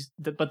 but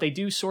they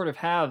do sort of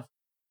have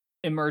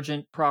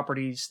emergent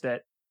properties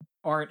that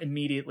aren't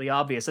immediately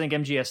obvious. I think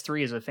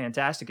MGS3 is a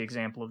fantastic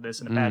example of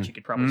this, and Apache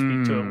could probably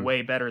speak to it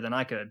way better than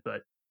I could.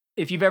 But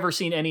if you've ever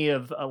seen any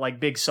of like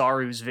Big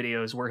Saru's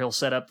videos where he'll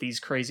set up these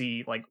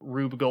crazy like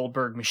Rube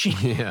Goldberg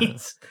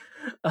machines,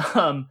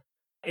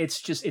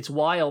 it's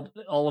wild,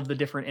 all of the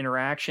different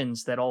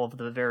interactions that all of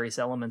the various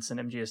elements in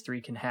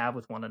MGS3 can have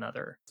with one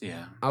another.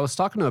 Yeah. I was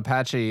talking to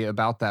Apache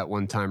about that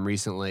one time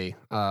recently.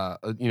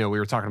 We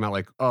were talking about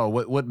like,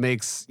 what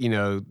makes,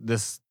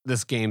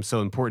 this game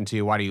so important to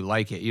you? Why do you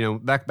like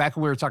it? Back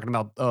when we were talking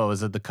about,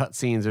 is it the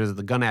cutscenes or is it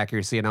the gun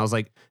accuracy? And I was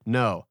like,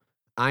 no,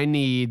 I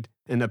need,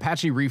 and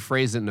Apache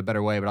rephrased it in a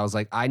better way, but I was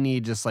like, I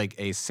need just like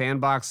a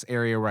sandbox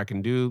area where I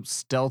can do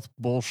stealth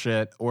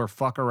bullshit or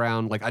fuck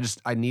around. Like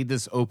I need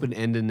this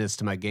open-endedness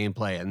to my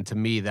gameplay. And to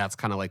me, that's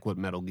kind of like what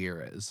Metal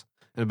Gear is.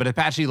 But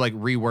Apache like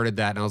reworded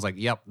that and I was like,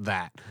 yep,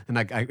 that. And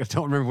I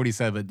don't remember what he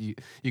said, but you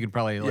could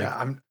probably like. Yeah,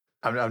 I'm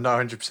not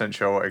 100%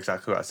 sure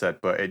exactly what I said,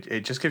 but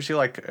it just gives you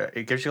like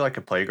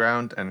a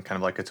playground and kind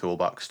of like a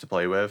toolbox to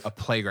play with. A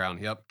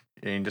playground, yep.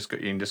 You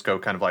can just go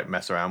kind of like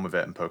mess around with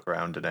it and poke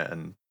around in it,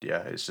 and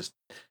yeah, it's just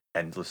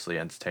endlessly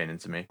entertaining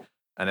to me.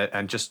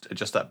 And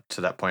just up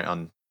to that point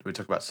on, we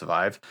talk about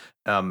Survive.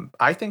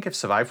 I think if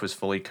Survive was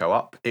fully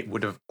co-op, it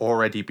would have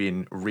already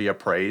been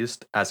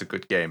reappraised as a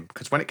good game,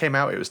 because when it came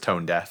out, it was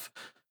tone deaf.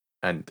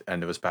 And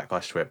there was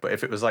backlash to it. But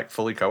if it was like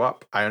fully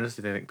co-op, I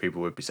honestly think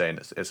people would be saying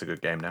it's a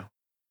good game now.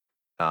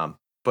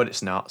 But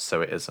it's not,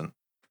 so it isn't.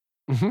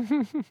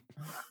 And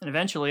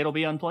eventually it'll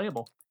be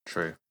unplayable.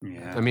 True.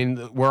 Yeah. I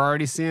mean, we're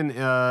already seeing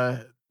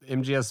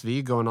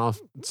MGSV going off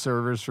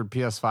servers for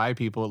PS5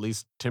 people, at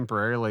least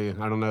temporarily.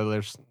 I don't know.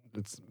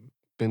 It's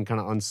been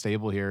kind of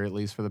unstable here, at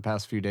least for the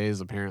past few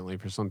days, apparently,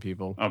 for some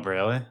people. Oh,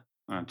 really?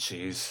 Oh,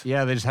 jeez.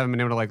 Yeah, they just haven't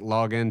been able to like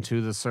log into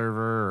the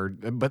server.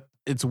 But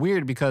it's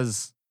weird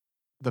because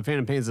the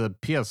Phantom Pain is a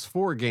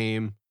PS4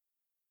 game,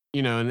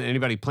 and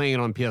anybody playing it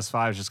on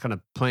PS5 is just kind of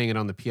playing it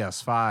on the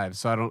PS5.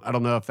 So I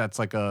don't know if that's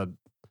like a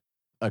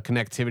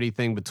connectivity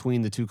thing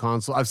between the two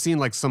consoles. I've seen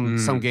like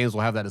some games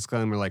will have that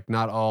disclaimer, like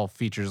not all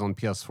features on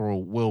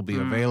PS4 will be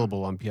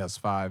available on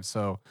PS5.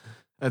 So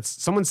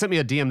someone sent me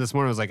a DM this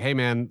morning. I was like, hey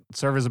man,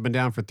 servers have been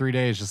down for 3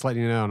 days, just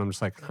letting you know. And I'm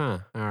just like, all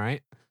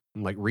right.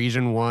 like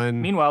Region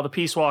 1. Meanwhile, the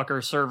Peace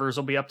Walker servers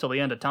will be up till the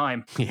end of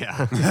time.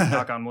 Yeah.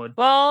 Knock on wood.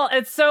 Well,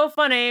 it's so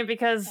funny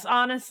because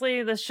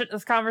honestly, this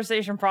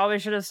conversation probably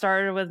should have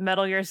started with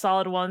Metal Gear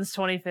Solid 1's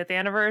 25th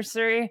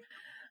anniversary.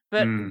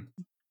 But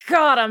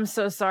God, I'm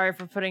so sorry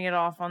for putting it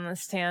off on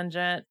this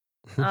tangent.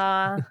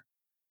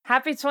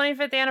 Happy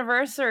 25th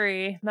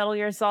anniversary, Metal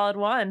Gear Solid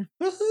 1.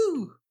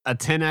 Woohoo! A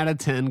 10 out of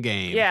 10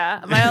 game. Yeah,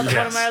 one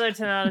of my other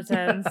 10 out of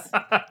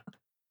 10s.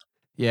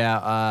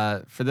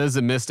 Yeah, for those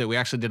that missed it, we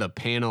actually did a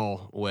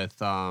panel with,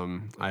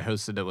 I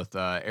hosted it with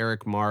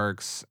Eric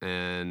Marks,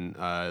 and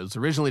it was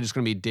originally just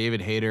going to be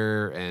David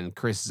Hayter and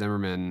Chris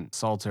Zimmerman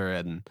Salter,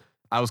 and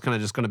I was kind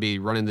of just going to be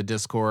running the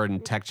Discord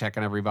and tech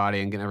checking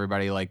everybody and getting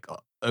everybody like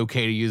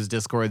okay to use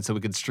Discord so we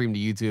could stream to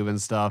YouTube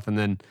and stuff. And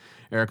then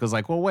Eric was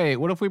like, well, wait,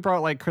 what if we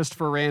brought like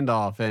Christopher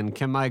Randolph and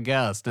Kim My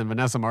Guest and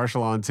Vanessa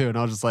Marshall on too? And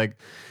I was just like,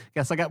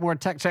 guess I got more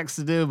tech checks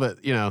to do,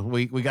 but you know,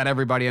 we got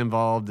everybody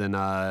involved, and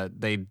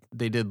they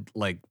did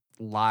like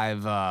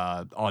live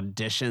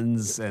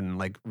auditions and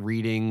like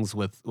readings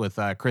with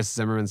Chris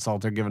Zimmerman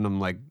Salter giving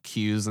them like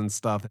cues and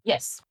stuff.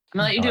 Yes. I'm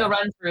gonna let you do a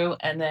run through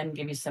and then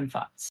give you some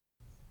thoughts.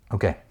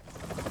 Okay.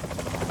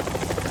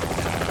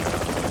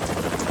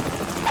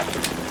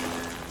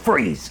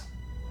 Freeze.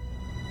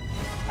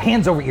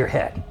 Hands over your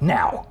head,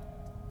 now.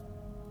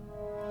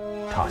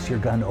 Toss your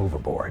gun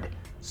overboard,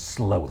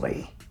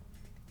 slowly.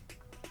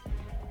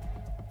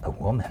 A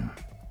woman.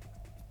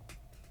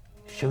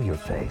 Show your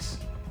face.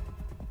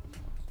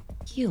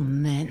 You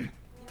men,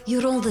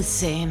 you're all the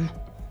same.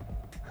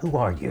 Who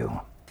are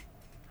you?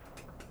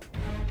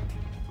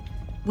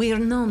 We're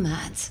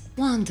nomads,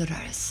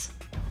 wanderers.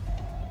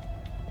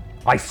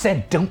 I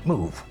said don't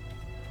move.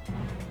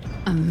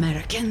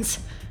 Americans.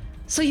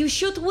 So you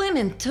shoot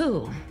women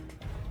too?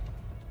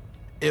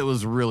 It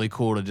was really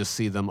cool to just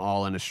see them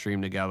all in a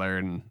stream together,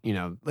 and you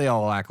know, they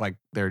all act like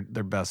they're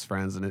best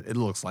friends, and it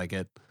looks like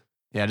it.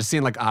 Yeah, just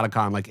seeing like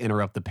Otacon like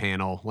interrupt the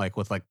panel, like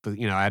with like the,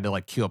 you know, I had to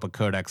like cue up a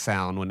codec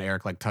sound when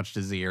Eric like touched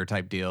his ear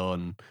type deal.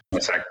 And a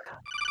sec.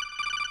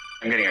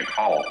 I'm getting a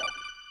call.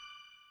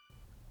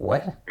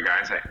 What? The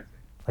guy say,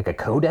 Like a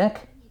codec?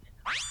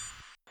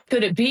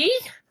 Could it be?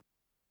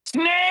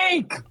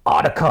 Snake!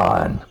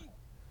 Otacon!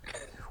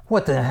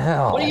 What the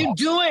hell? What are you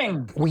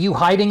doing? Were you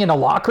hiding in a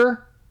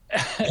locker?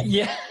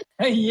 Yeah,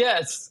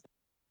 yes,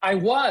 I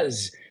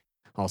was.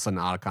 all of a sudden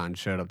Otacon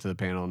showed up to the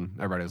panel, and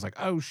everybody was like,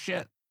 oh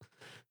shit.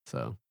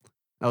 So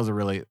that was a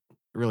really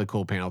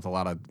cool panel with a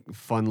lot of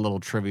fun little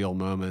trivial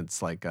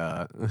moments. Like,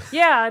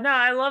 yeah, no,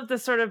 I love the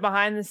sort of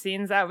behind the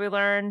scenes that we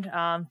learned.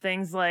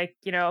 Things like,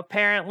 you know,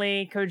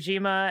 apparently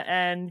Kojima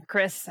and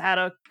Chris had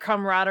a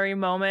camaraderie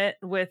moment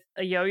with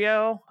a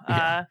yo-yo.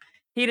 Yeah.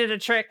 He did a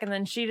trick and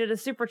then she did a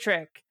super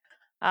trick.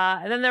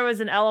 And then there was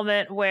an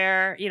element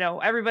where, you know,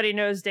 everybody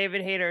knows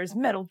David Hayter's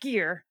Metal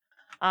Gear.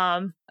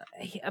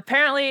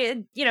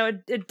 Apparently,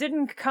 it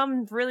didn't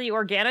come really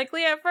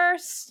organically at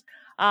first.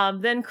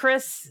 Then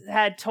Chris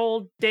had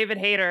told David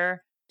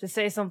Hayter to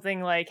say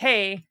something like,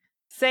 hey,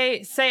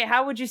 say,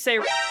 how would you say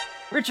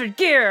Richard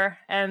Gere?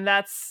 And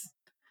that's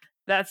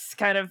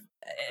kind of,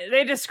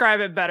 they describe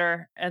it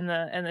better in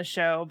the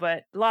show,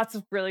 but lots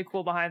of really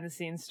cool behind the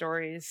scenes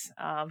stories.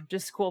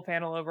 Just cool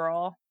panel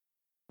overall.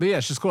 But yeah,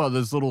 it's just cool.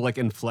 Those little like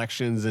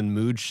inflections and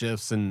mood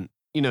shifts, and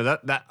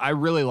that I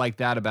really like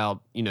that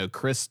about,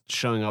 Chris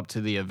showing up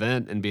to the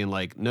event and being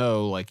like,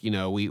 no, like,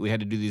 we had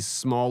to do these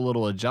small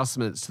little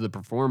adjustments to the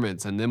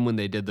performance. And then when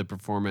they did the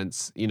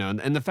performance,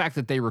 and the fact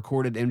that they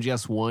recorded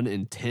MGS1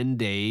 in 10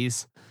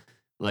 days,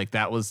 like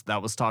that was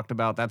talked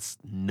about. That's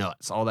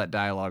nuts. All that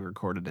dialogue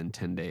recorded in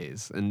 10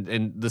 days.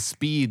 And the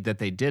speed that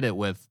they did it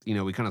with,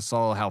 we kind of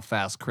saw how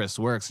fast Chris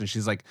works. And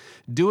she's like,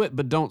 do it,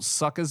 but don't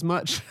suck as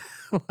much.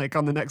 Like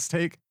on the next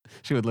take,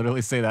 she would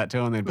literally say that to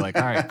him. They'd be like,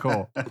 all right,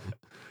 cool.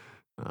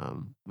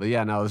 But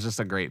yeah, no, it was just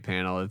a great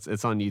panel.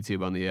 It's on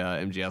YouTube on the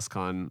MGS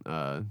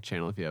Con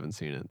channel if you haven't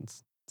seen it.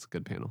 It's a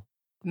good panel.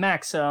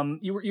 Max,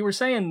 you were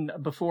saying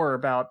before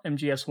about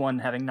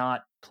MGS1 having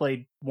not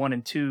played 1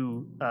 and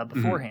 2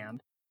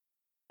 beforehand.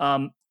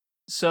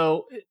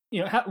 So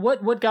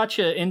what got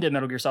you into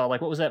Metal Gear Solid?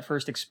 Like, what was that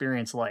first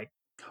experience like?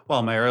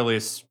 Well,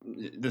 this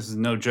is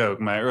no joke,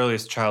 my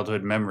earliest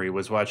childhood memory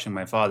was watching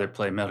my father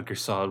play Metal Gear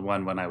Solid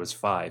 1 when I was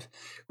 5,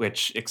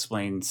 which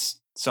explains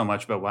so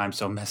much about why I'm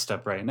so messed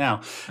up right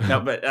now. No,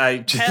 but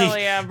hell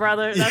yeah,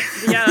 brother.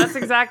 That's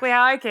exactly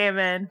how I came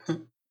in.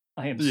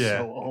 I am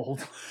so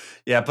old.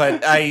 Yeah,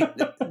 but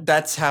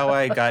that's how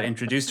I got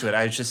introduced to it.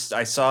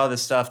 I saw the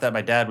stuff that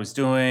my dad was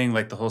doing,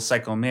 like the whole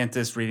Psycho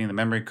Mantis reading the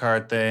memory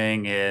card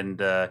thing,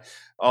 and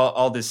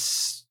all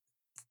this.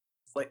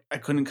 Like, I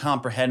couldn't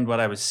comprehend what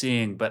I was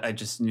seeing, but I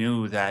just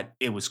knew that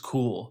it was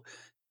cool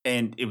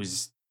and it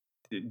was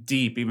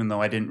deep, even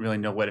though I didn't really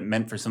know what it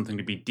meant for something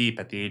to be deep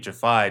at the age of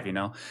 5,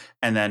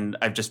 And then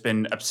I've just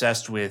been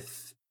obsessed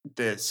with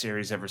the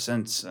series ever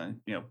since.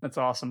 That's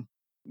awesome.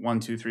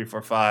 1, 2, 3,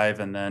 4, 5,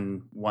 and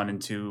then 1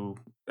 and 2,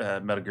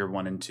 Metal Gear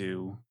 1 and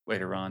 2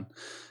 later on.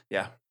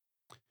 Yeah.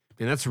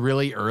 And that's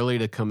really early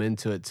to come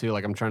into it too.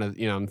 Like I'm trying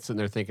to, I'm sitting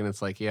there thinking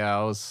it's like, yeah,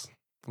 I was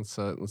It's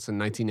in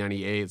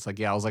 1998. It's like,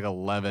 yeah, I was like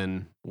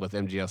 11 with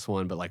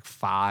MGS1, but like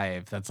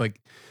 5. That's like,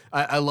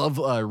 I love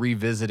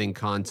revisiting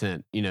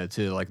content,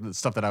 to like the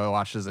stuff that I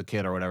watched as a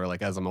kid or whatever.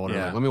 Like as I'm older,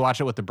 like, let me watch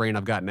it with the brain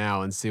I've got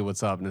now and see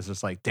what's up. And it's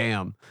just like,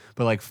 damn.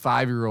 But like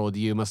 5-year-old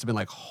you must have been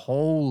like,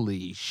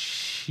 holy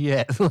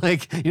shit!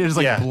 Like just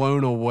like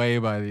blown away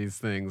by these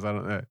things. I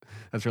don't know.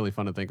 That's really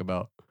fun to think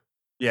about.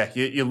 Yeah,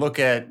 you look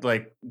at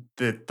like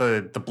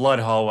the blood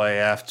hallway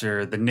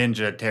after the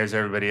ninja tears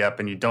everybody up,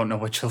 and you don't know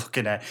what you're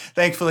looking at.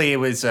 Thankfully, it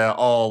was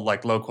all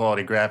like low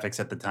quality graphics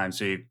at the time,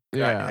 so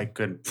I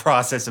couldn't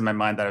process in my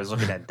mind that I was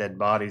looking at dead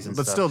bodies and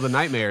but stuff. Still, the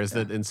nightmares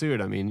that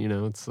ensued. I mean,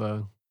 it's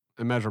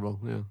immeasurable.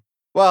 Yeah.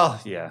 Well,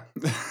 yeah,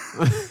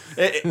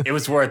 it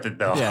was worth it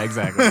though. Yeah,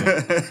 exactly.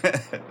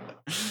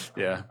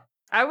 Yeah.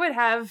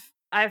 I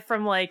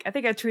from like, I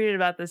think I tweeted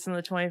about this in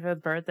the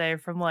 25th birthday,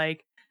 from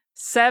like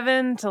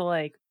 7 to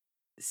like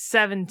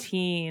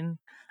 17,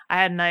 I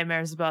had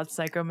nightmares about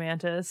Psycho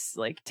Mantis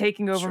like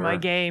taking over my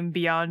game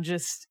beyond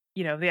just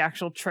the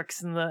actual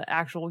tricks in the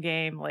actual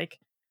game, like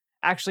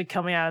actually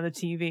coming out of the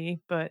TV.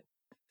 But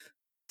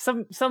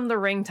some of the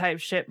Ring type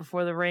shit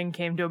before the Ring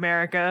came to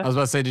America. I was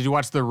about to say, did you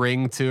watch the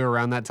Ring too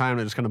around that time?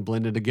 It just kind of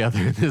blended together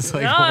in this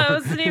like no, it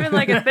wasn't even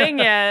like a thing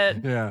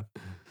yet.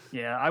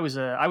 Yeah, I was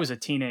a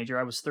teenager.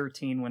 I was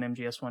 13 when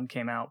MGS1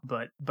 came out,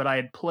 but I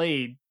had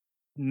played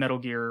Metal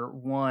Gear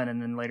 1 and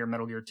then later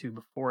Metal Gear 2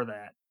 before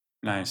that.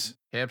 Nice.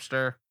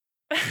 Hipster.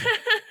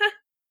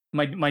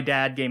 My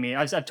dad gave me,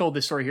 I've told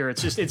this story here.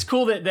 It's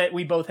cool that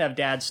we both have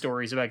dad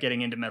stories about getting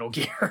into Metal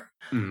Gear.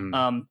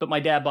 Mm-hmm. But my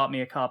dad bought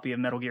me a copy of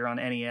Metal Gear on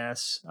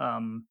NES.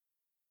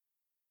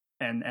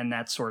 And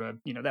that's sort of,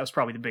 that was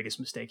probably the biggest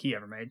mistake he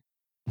ever made.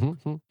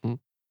 Mm-hmm.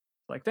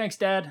 Like, thanks,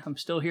 Dad. I'm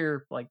still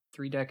here like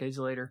 3 decades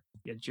later.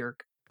 You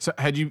jerk. So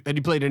had you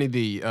played any of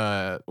the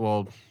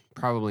well,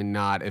 probably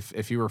not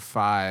if you were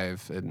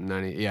 5 at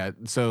 90. Yeah.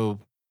 So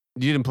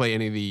you didn't play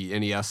any of the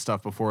NES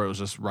stuff before, it was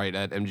just right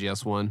at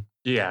MGS1?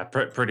 Yeah,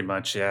 pretty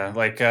much. Yeah.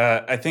 Like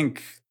I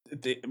think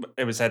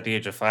it was at the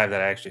age of 5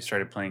 that I actually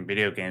started playing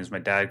video games. My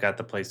dad got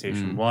the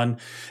PlayStation 1 and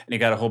he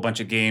got a whole bunch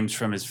of games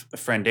from his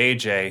friend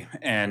AJ,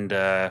 and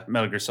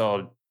Metal Gear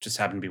Solid just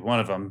happened to be one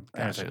of them.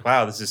 And I was like,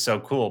 wow, this is so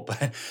cool.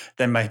 But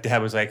then my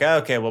dad was like, oh,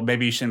 okay, well,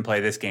 maybe you shouldn't play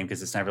this game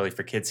because it's not really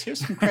for kids.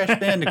 Here's some Crash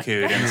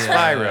Bandicoot and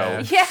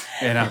Spyro.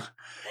 Yeah.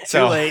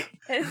 So too late.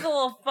 It's a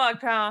little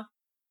fucked, huh?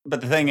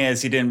 But the thing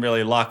is, he didn't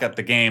really lock up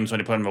the games when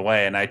he put them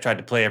away, and I tried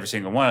to play every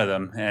single one of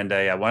them. And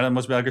one of them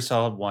was Metal Gear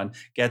Solid 1.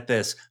 Get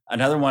this,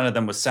 another one of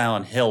them was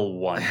Silent Hill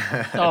 1.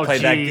 Oh,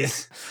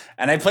 jeez.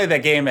 And I played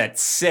that game at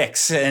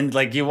 6. And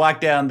like you walk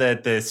down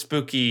the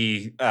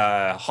spooky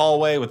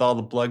hallway with all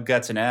the blood,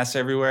 guts, and ass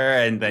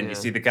everywhere, and then you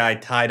see the guy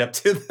tied up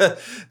to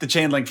the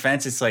chain link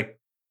fence. It's like,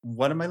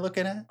 what am I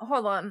looking at?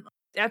 Hold on.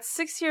 At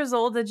 6 years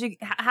old,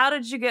 how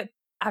did you get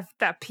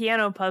that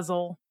piano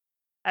puzzle?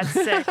 At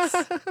 6.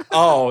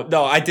 Oh,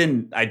 no, I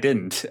didn't.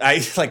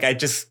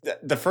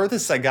 The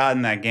furthest I got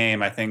in that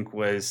game, I think,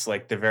 was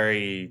like the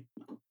very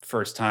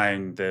first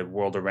time the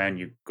world around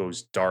you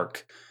goes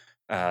dark.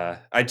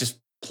 I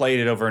just played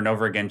it over and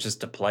over again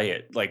just to play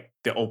it, like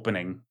the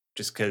opening,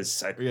 just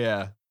because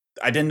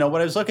I didn't know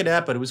what I was looking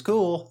at, but it was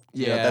cool.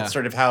 Yeah. That's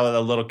sort of how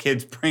a little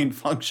kid's brain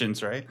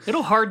functions, right?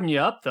 It'll harden you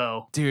up,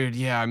 though. Dude,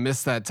 yeah, I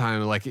missed that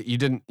time. Like, you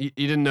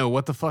didn't know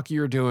what the fuck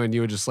you were doing. You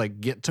would just, like,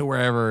 get to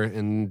wherever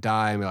and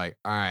die and be like,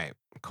 all right,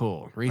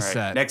 cool, reset.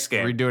 Right, next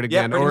game. Redo it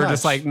Yeah, again. pretty Or much.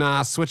 just like,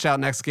 nah, switch out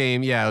next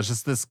game. Yeah, it was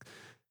just this...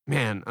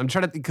 Man, I'm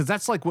trying to... Because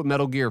that's, like, what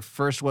Metal Gear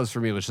first was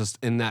for me, was just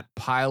in that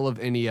pile of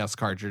NES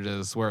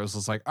cartridges where it was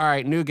just like, all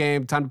right, new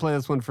game, time to play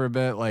this one for a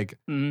bit. Like,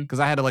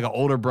 because I had, like, an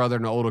older brother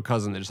and an older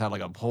cousin that just had,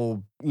 like, a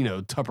whole,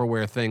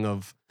 Tupperware thing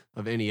of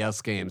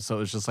NES games. So it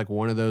was just like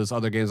one of those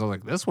other games I was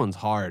like, this one's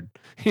hard.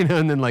 And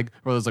then like,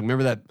 or it was like,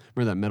 remember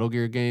that Metal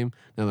Gear game?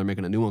 Now they're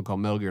making a new one called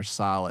Metal Gear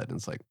Solid. And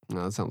it's like,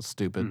 no, that sounds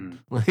stupid.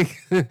 Like,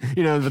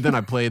 but then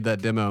I played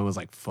that demo and was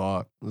like,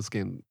 fuck, this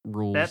game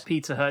rules. That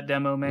Pizza Hut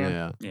demo,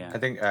 man. Yeah. I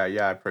think,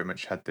 I pretty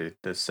much had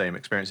the same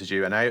experience as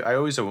you. And I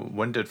always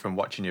wondered from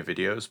watching your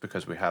videos,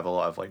 because we have a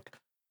lot of like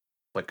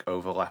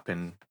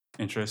overlapping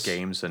interests,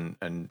 games and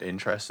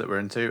interests that we're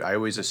into. I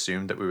always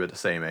assumed that we were the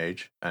same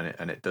age, and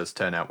it does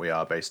turn out we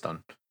are based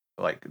on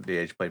like the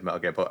age played Metal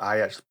Gear. But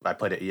I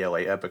played it a year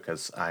later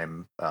because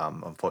I'm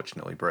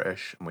unfortunately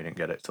British, and we didn't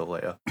get it till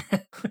later.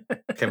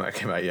 came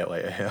out a year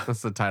later. Yeah.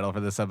 That's the title for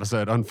this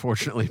episode.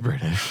 Unfortunately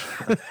British.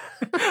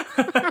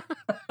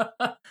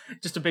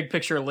 Just a big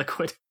picture of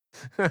liquid.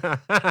 But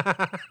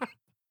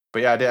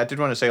yeah, I did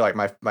want to say, like,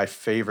 my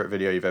favorite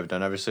video you've ever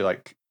done. Obviously,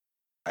 like,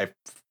 I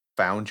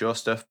found your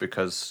stuff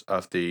because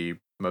of the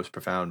most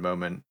profound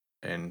moment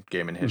in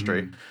gaming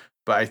history.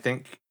 But I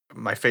think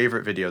my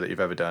favorite video that you've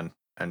ever done,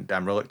 and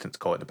I'm reluctant to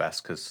call it the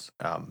best because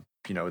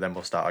then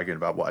we'll start arguing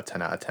about what a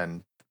 10 out of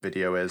 10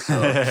 video is.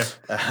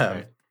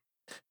 So,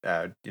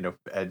 a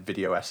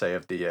video essay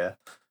of the year.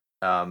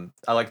 I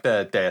like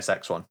the Deus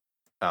Ex one.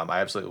 I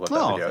absolutely love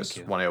that video. It's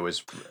one I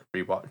always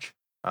rewatch.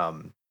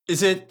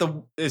 Is it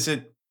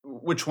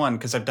which one?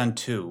 Because I've done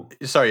 2.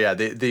 Sorry, yeah,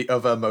 the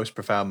other most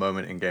profound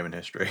moment in gaming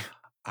history.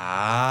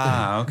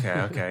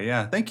 Okay.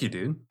 Yeah. Thank you,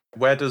 dude.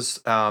 Where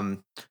does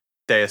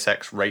Deus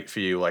Ex rate for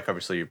you? Like,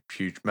 obviously, you're a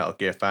huge Metal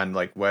Gear fan.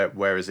 Like,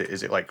 where is it?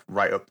 Is it like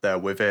right up there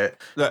with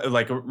it?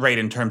 Like, right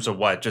in terms of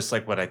what? Just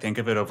like what I think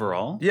of it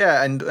overall?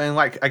 Yeah, and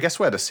like I guess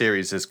where the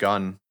series has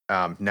gone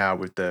now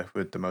with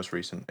the most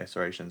recent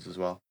iterations as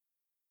well.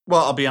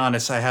 Well, I'll be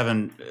honest. I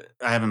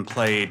haven't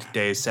played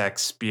Deus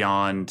Ex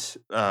beyond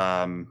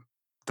the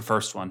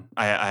first one.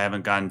 I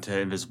haven't gotten to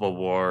Invisible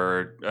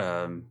War,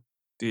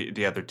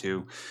 the other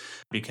two,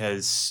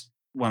 because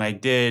when I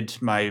did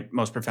my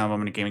most profound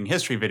moment in gaming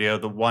history video,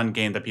 the one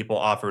game that people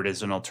offered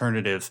as an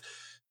alternative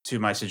to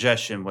my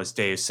suggestion was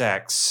Deus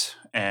Ex,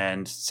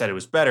 and said it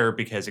was better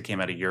because it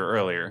came out a year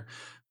earlier.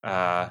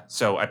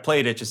 So I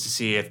played it just to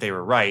see if they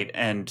were right.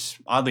 And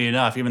oddly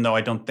enough, even though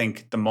I don't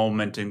think the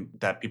moment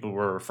that people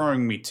were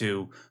referring me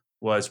to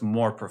was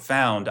more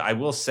profound, I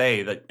will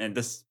say that, and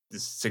this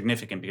is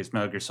significant because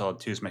Metal Gear Solid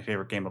 2 is my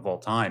favorite game of all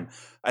time.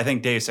 I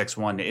think Deus Ex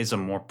 1 is a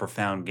more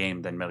profound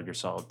game than Metal Gear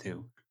Solid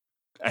 2.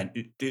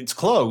 And it's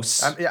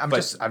close.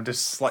 I'm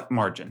just slight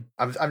margin.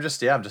 I'm just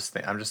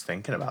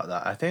thinking about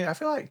that. I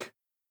feel like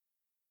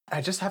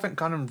I just haven't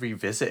gone and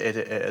revisited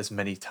it as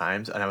many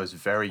times, and I was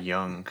very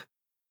young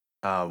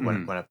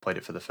when I played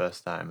it for the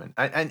first time,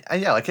 and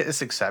yeah, like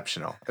it's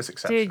exceptional. It's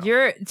exceptional.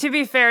 Dude, to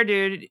be fair,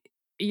 dude,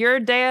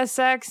 your Deus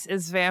Ex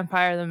is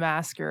Vampire the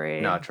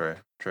Masquerade. No, true,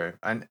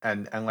 and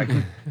like,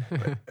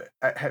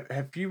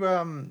 have you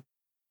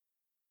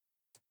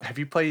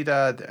played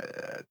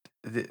the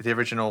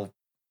original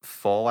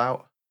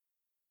Fallout?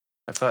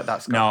 I feel like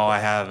that's I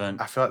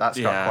haven't. I feel like that's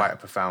got quite a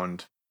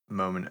profound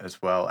moment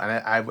as well, and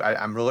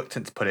I'm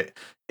reluctant to put it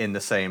in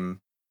the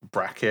same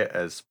bracket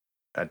as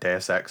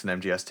Deus Ex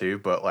and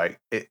MGS2, but like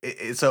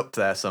it's up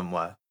there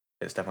somewhere.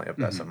 It's definitely up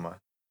there somewhere.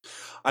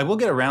 I will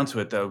get around to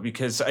it though,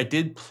 because I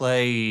did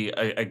play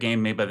a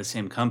game made by the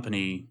same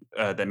company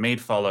that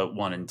made Fallout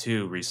 1 and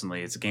 2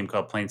 recently. It's a game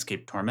called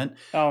Planescape Torment.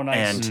 Oh,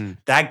 nice. And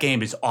that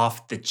game is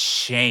off the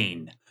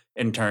chain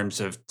in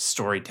terms of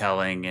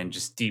storytelling and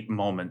just deep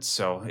moments.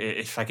 So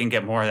if I can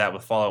get more of that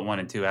with Fallout 1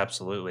 and 2,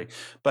 absolutely.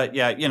 But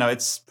yeah,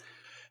 it's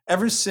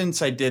ever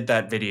since I did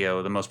that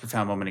video, the most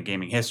profound moment in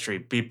gaming history,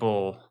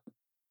 people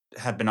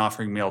have been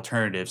offering me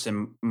alternatives,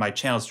 and my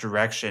channel's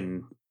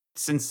direction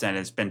since then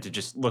has been to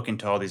just look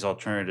into all these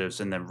alternatives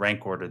and then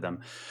rank order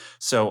them.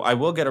 So I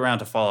will get around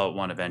to Fallout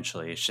 1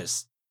 eventually. It's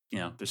just,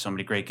 there's so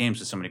many great games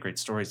with so many great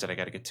stories that I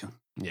got to get to.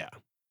 Yeah.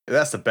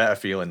 That's the better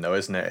feeling though,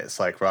 isn't it? It's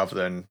like, rather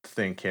than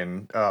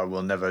thinking, oh,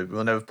 we'll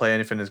never play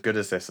anything as good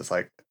as this, it's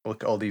like,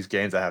 look at all these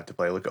games I have to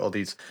play, look at all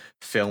these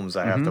films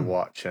I have to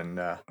watch,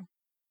 and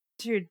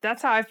dude,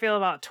 that's how I feel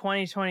about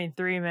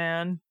 2023,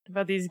 man.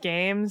 About these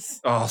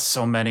games. Oh,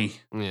 so many.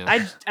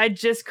 Yeah. I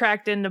just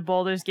cracked into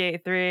Baldur's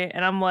Gate 3,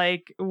 and I'm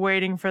like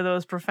waiting for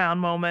those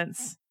profound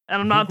moments. And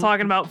I'm not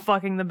talking about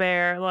fucking the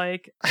bear,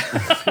 like.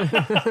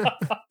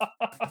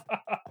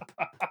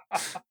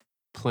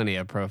 Plenty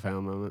of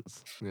profound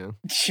moments. Yeah.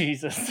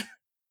 Jesus.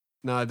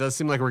 No, it does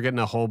seem like we're getting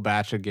a whole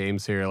batch of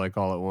games here, like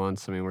all at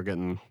once. I mean, we're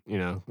getting,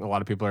 a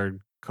lot of people are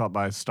caught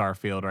by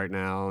Starfield right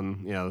now,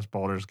 and this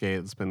Baldur's Gate.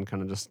 It's been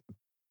kind of just.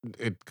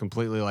 It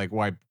completely like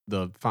wiped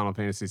the Final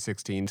Fantasy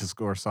 16 to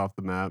score us off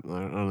the map.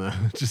 I don't know.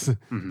 Just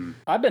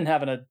I've been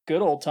having a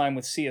good old time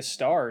with Sea of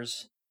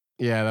Stars.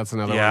 Yeah, that's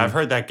another one. Yeah, I've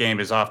heard that game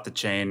is off the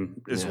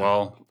chain as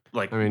well.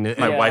 Like, I mean,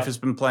 my wife has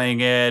been playing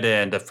it,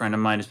 and a friend of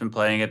mine has been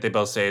playing it. They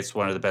both say it's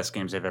one of the best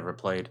games they've ever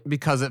played.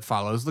 Because it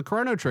follows the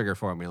Chrono Trigger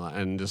formula.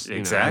 And just,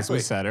 exactly. As we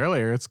said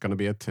earlier, it's going to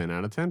be a 10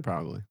 out of 10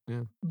 probably.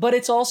 Yeah. But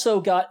it's also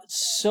got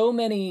so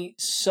many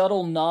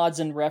subtle nods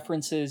and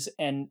references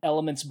and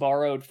elements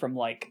borrowed from,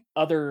 like,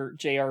 other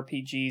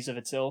JRPGs of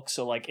its ilk.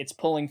 So, like, it's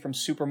pulling from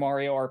Super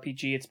Mario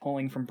RPG. It's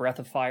pulling from Breath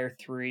of Fire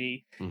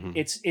 3. Mm-hmm.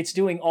 It's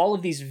doing all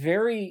of these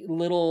very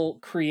little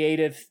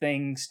creative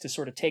things to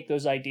sort of take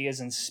those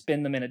ideas and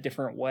spin them in a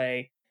different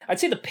way. I'd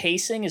say the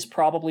pacing is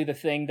probably the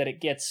thing that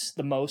it gets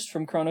the most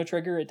from Chrono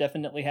Trigger. It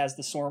definitely has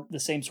the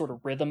same sort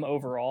of rhythm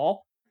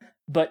overall.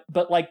 But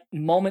like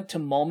moment to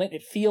moment,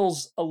 it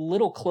feels a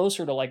little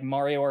closer to like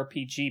Mario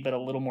RPG, but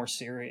a little more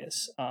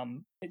serious.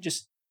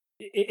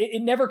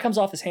 It never comes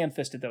off as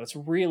ham-fisted though. It's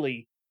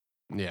really,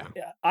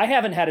 I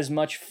haven't had as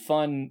much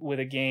fun with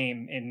a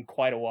game in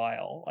quite a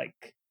while.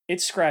 Like,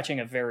 it's scratching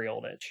a very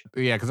old itch.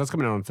 Yeah, because that's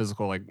coming out on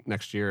physical like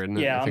next year, and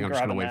yeah, I think I'm just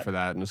gonna wait that. for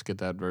that and just get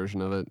that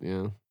version of it.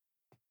 Yeah,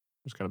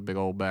 just got a big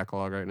old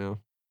backlog right now,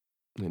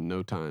 in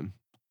no time.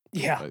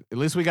 Yeah, but at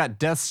least we got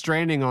Death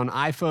Stranding on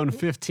iPhone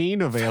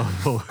 15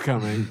 available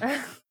coming.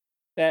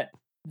 That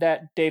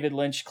David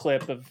Lynch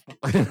clip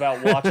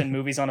about watching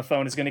movies on a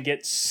phone is going to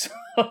get so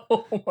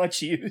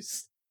much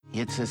use.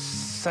 It's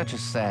such a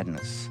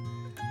sadness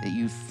that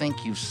you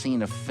think you've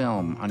seen a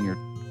film on your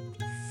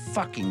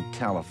fucking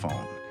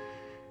telephone.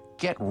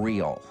 Get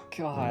real.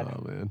 God.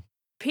 Oh, man.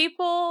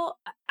 People,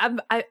 I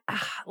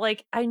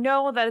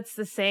know that it's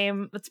the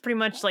same. It's pretty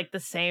much like the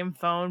same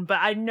phone, but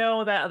I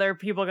know that other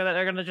people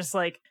are gonna just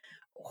like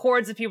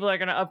hordes of people are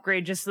gonna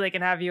upgrade just so they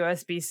can have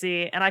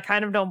USB-C, and I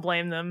kind of don't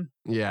blame them.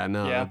 Yeah,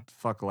 no,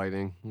 fuck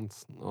Lightning.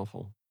 It's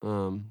awful.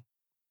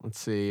 Let's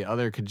see.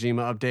 Other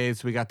Kojima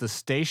updates. We got the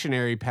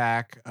stationary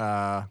pack.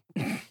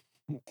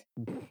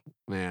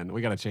 Man,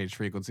 we got to change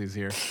frequencies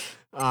here.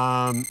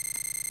 Let's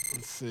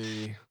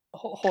see.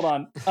 Hold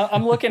on.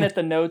 I'm looking at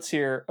the notes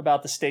here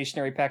about the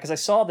stationary pack because I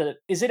saw that.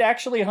 Is it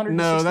actually $169?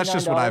 No, that's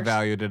just what I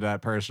valued it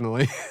at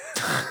personally.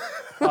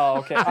 Oh,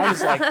 okay. I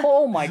was like,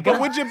 oh my God. But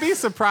would you be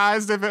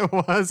surprised if it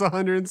was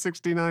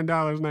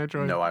 $169,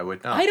 Nitro? No, I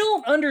would not. I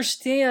don't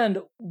understand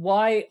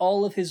why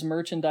all of his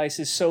merchandise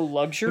is so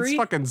luxury. It's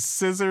fucking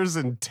scissors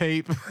and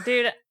tape.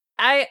 Dude,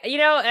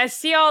 I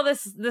see all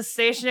this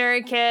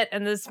stationary kit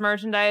and this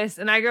merchandise,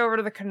 and I go over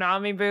to the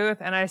Konami booth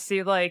and I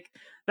see like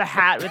the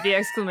hat with the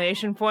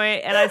exclamation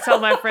point, and I tell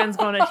my friends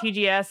going to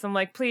TGS, I'm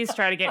like, please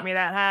try to get me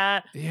that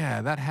hat.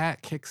 Yeah, that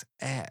hat kicks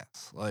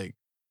ass. Like,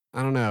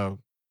 I don't know.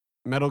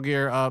 Metal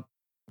Gear up,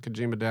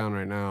 Kojima down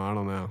right now. I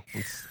don't know.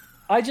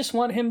 I just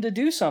want him to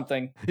do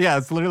something. Yeah,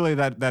 it's literally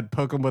that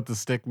poke him with the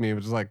stick meme.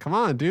 It's just like, come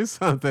on, do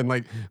something.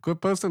 Like,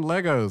 quit posting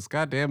Legos.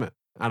 God damn it.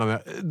 I don't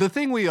know. The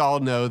thing we all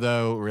know,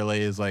 though,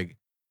 really is like,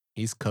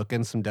 he's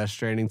cooking some Death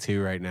Stranding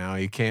 2 right now.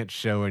 He can't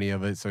show any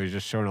of it, so he's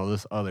just showing all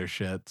this other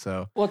shit.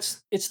 So, well,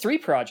 it's 3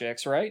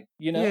 projects, right?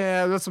 You know,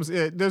 yeah,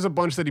 there's a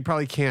bunch that he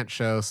probably can't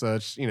show. So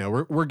it's,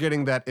 we're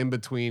getting that in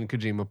between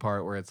Kojima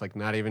part where it's like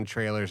not even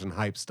trailers and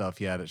hype stuff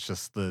yet. It's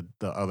just the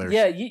other.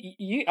 Yeah,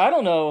 I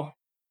don't know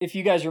if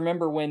you guys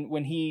remember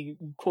when he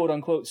quote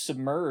unquote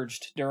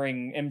submerged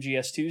during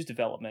MGS2's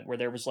development, where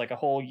there was like a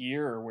whole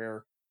year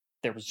where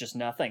there was just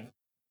nothing.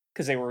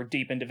 Because they were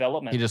deep in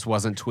development. He just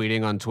wasn't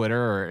tweeting on Twitter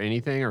or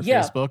anything, or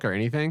Facebook or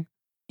anything?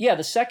 Yeah,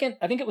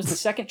 I think it was the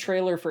second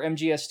trailer for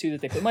MGS2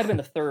 that they put. It might have been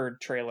the third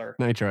trailer.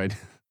 Nitroid.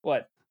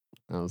 What?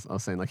 I was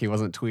saying, like, he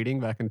wasn't tweeting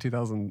back in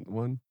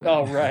 2001.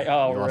 Oh, right.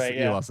 Oh, right,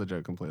 You lost the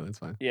joke completely. It's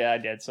fine. Yeah, I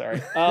did.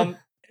 Sorry.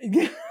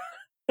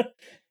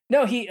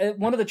 No, he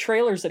one of the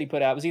trailers that he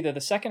put out was either the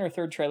second or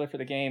third trailer for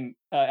the game.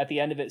 At the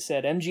end of it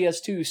said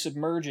MGS2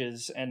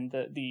 submerges, and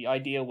the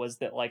idea was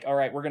that like, all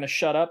right, we're going to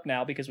shut up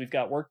now because we've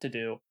got work to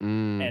do.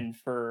 And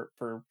for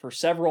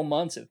several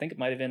months, I think it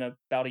might have been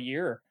about a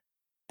year,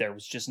 there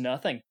was just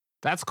nothing.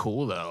 That's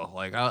cool though.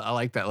 Like I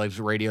like that, like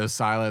radio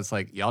silence.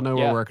 Like, y'all know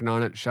we're working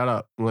on it. Shut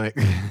up. Like,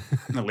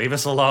 leave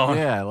us alone.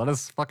 Yeah, let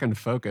us fucking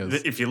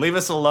focus. If you leave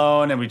us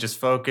alone and we just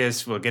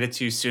focus, we'll get it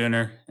to you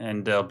sooner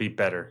and it'll be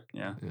better.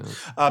 Yeah.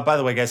 By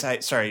the way, guys,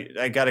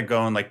 I gotta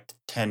go in like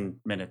 10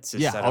 minutes.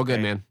 Is all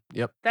good, man.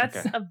 Yep.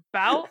 That's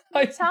about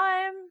the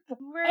time.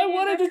 I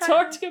wanted to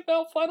talk to you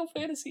about Final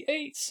Fantasy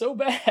VIII so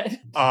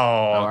bad. Oh,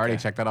 I already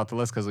checked that off the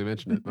list because we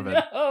mentioned it. My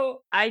bad.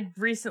 No. I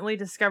recently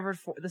discovered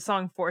the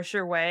song Force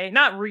Your Way.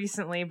 Not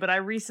recently, but I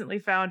recently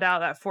found out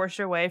that Force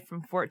Your Way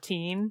from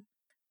 14,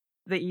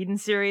 the Eden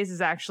series,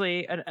 is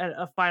actually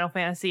a Final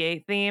Fantasy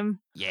VIII theme.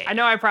 Yeah. I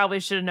know I probably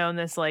should have known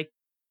this like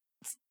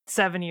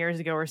 7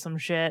 years ago or some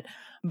shit,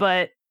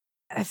 but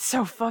it's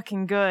so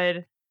fucking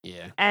good.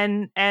 Yeah.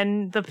 And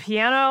the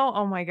piano,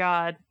 oh my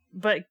god.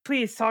 But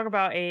please talk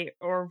about 8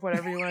 or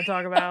whatever you want to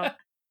talk about.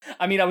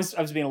 I mean, I was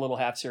being a little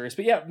half serious,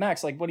 but yeah,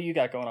 Max, like, what do you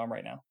got going on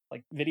right now?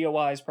 Like, video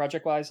wise,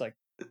 project wise, like.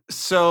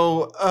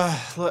 So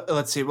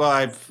let's see.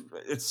 Well,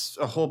 it's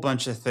a whole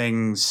bunch of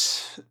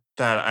things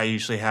that I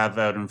usually have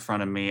out in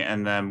front of me,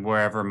 and then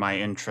wherever my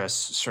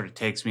interest sort of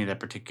takes me that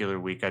particular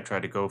week, I try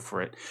to go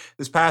for it.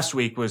 This past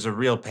week was a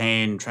real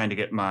pain trying to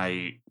get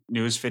my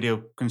newest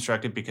video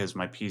constructed because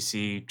my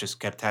PC just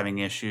kept having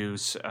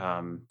issues.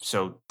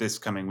 So this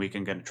coming week,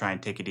 I'm going to try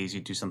and take it easy,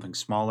 do something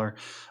smaller.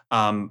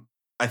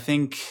 I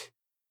think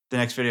the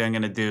next video I'm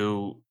going to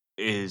do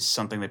is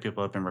something that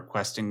people have been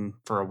requesting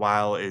for a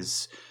while,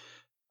 is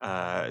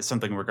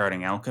something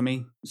regarding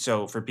alchemy.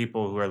 So for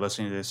people who are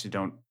listening to this who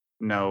don't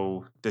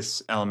know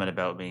this element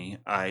about me,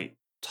 I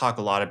talk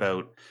a lot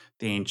about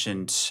the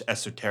ancient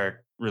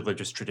esoteric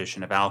religious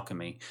tradition of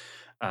alchemy.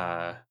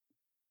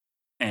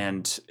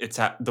 And it's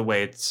the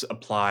way it's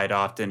applied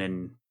often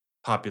in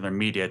popular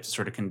media to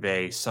sort of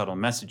convey subtle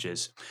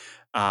messages.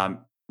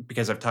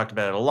 Because I've talked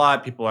about it a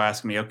lot, people are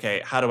asking me,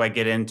 okay, how do I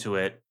get into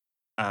it?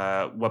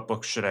 What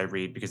books should I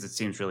read? Because it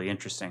seems really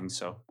interesting.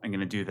 So I'm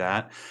going to do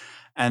that.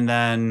 And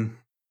then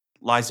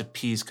Lies of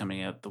P's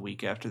coming out the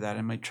week after that.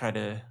 I might try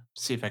to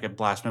see if I could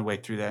blast my way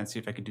through that and see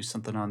if I could do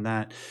something on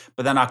that.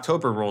 But then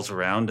October rolls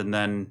around, and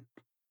then I'm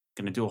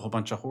going to do a whole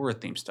bunch of horror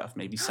themed stuff.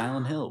 Maybe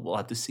Silent Hill. We'll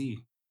have to see.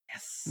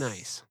 Yes.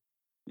 Nice.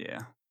 Yeah.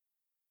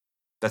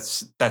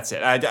 That's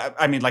it.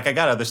 I mean, like, I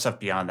got other stuff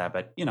beyond that,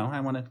 but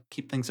I want to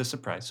keep things a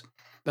surprise.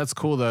 That's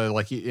cool though.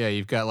 Like, yeah,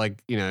 you've got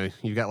like,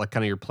 you've got like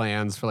kind of your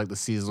plans for like the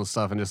seasonal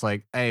stuff, and just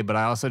like, hey, but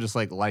I also just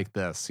like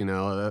this,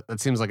 that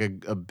seems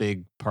like a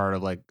big part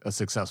of like a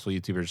successful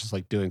YouTuber, is just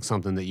like doing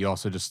something that you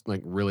also just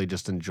like really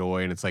just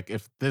enjoy. And it's like,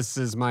 if this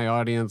is my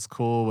audience,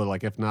 cool, but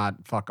like if not,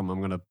 fuck them, I'm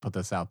going to put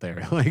this out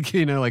there. Like,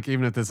 like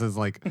even if this is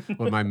like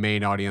what my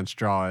main audience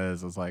draw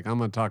is, it's like, I'm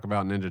going to talk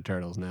about Ninja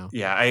Turtles now.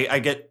 Yeah, I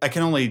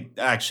can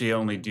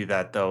only do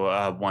that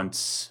though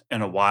once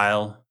in a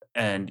while.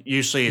 And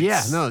usually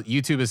it's... no,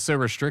 YouTube is so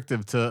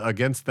restrictive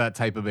against that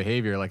type of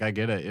behavior. Like, I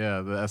get it.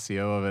 Yeah, the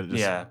SEO of it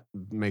just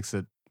makes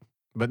it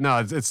But no,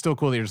 it's still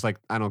cool that you're just like,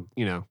 I don't,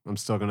 I'm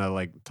still gonna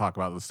like talk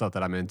about the stuff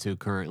that I'm into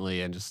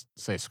currently and just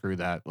say screw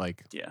that.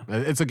 Like, yeah,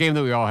 it's a game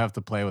that we all have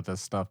to play with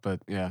this stuff.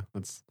 But yeah,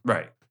 that's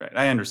right.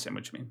 I understand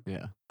what you mean.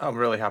 Yeah, I'm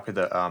really happy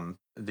that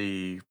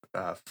the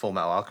Full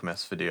Metal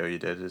Alchemist video you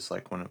did is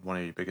like one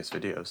of your biggest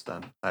videos.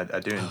 Then I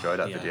do enjoy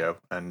that video,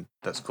 and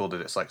that's cool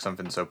that it's like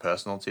something so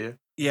personal to you.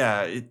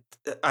 Yeah,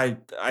 I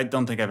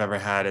don't think I've ever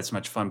had as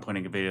much fun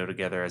putting a video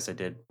together as I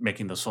did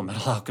making those Full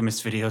Metal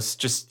Alchemist videos.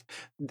 Just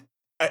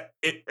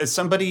as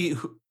somebody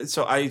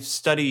so I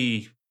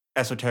study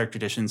esoteric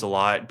traditions a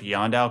lot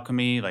beyond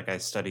alchemy. Like I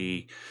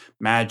study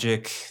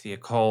magic, the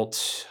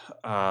occult,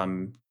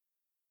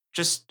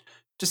 just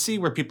to see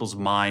where people's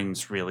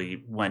minds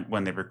really went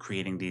when they were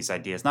creating these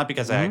ideas. Not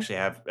because I actually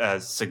have a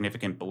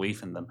significant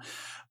belief in them,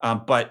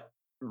 but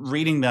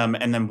reading them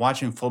and then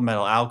watching Full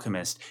Metal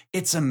Alchemist,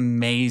 it's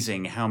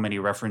amazing how many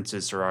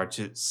references there are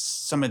to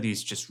some of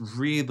these just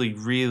really,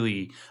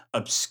 really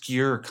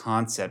obscure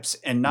concepts.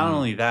 And not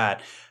only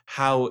that,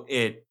 how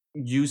it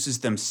uses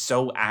them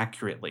so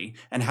accurately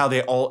and how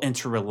they all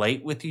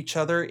interrelate with each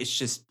other.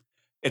 It's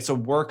a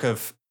work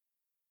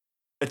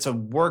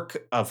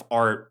of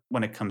art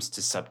when it comes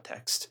to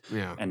subtext.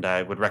 Yeah. And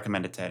I would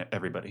recommend it to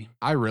everybody.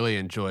 I really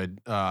enjoyed.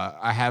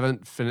 I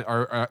haven't finished.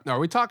 Are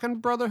we talking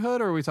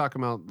Brotherhood or are we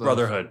talking about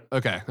Brotherhood?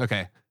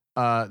 Okay.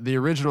 The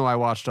original I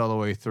watched all the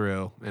way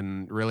through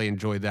and really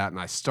enjoyed that. And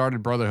I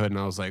started Brotherhood and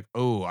I was like,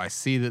 oh, I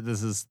see that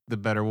this is the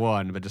better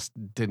one, but just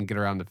didn't get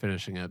around to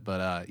finishing it.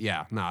 But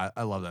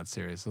I love that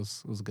series. It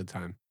was a good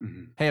time.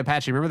 Mm-hmm. Hey,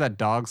 Apache, remember that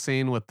dog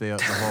scene with the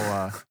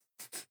whole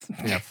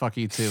yeah, fuck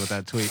you too with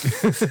that tweet.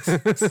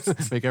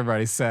 Make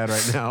everybody sad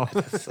right now.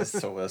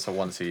 That's a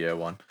once a year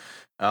one.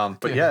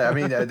 But yeah, I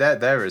mean,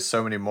 there is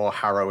so many more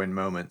harrowing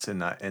moments in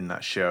that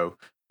show.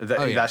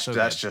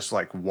 That's just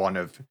like one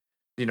of,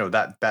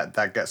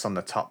 that gets on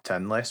the top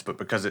 10 list. But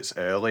because it's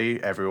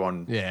early,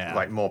 everyone,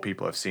 like more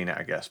people have seen it,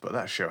 I guess. But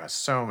that show has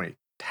so many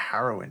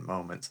harrowing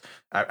moments.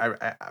 I'm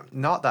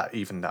not that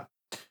even that.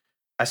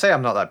 I say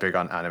I'm not that big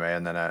on anime,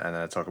 and then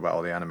I talk about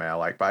all the anime I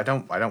like, but I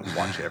don't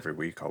watch it every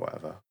week or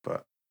whatever.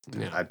 But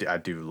I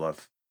do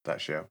love that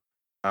show.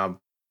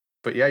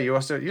 But yeah, you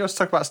also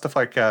talk about stuff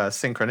like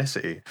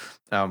synchronicity,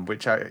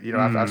 which I've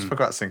spoken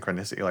about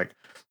synchronicity like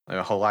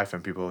my whole life,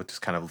 and people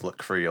just kind of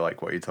look through you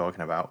like, what are you talking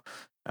about?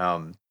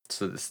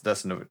 So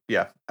that's another.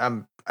 Yeah,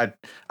 I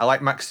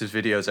like Max's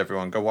videos.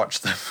 Everyone, go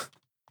watch them.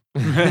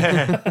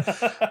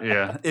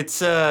 Yeah,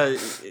 it's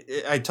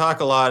I talk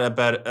a lot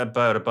about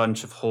a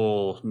bunch of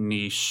whole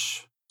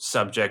niche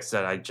subjects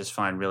that I just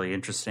find really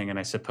interesting, and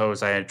I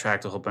suppose I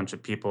attract a whole bunch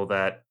of people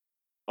that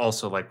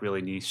also like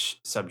really niche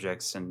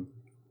subjects and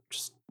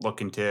just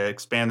looking to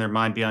expand their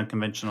mind beyond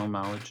conventional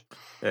knowledge.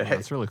 Yeah,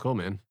 that's really cool,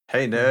 man.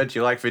 Hey nerd,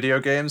 you like video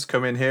games?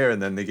 Come in here.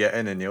 And then they get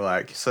in and you're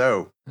like,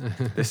 so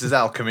this is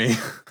alchemy.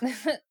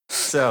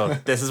 So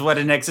this is what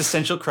an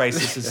existential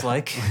crisis is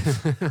like.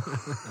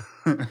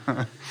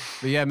 But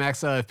yeah,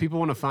 Max, if people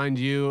want to find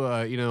you,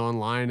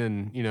 online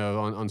and,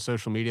 on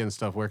social media and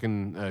stuff, where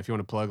can, if you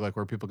want to plug, like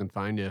where people can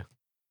find you?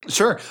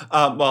 Sure.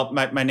 Well,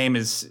 my name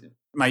is,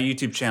 my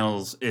YouTube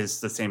channel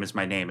is the same as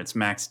my name. It's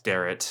Max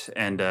Derrat,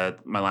 and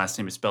my last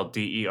name is spelled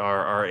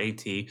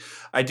Derrat.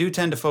 I do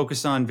tend to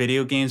focus on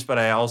video games, but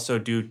I also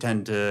do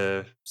tend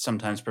to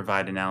sometimes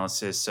provide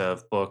analysis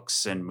of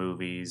books and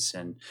movies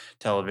and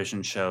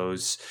television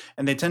shows,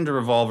 and they tend to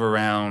revolve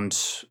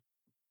around,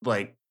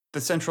 like,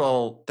 the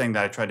central thing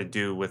that I try to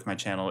do with my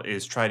channel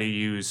is try to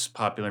use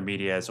popular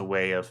media as a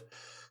way of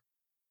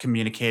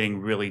communicating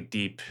really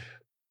deep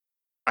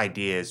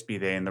ideas, be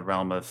they in the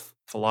realm of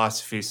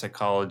philosophy,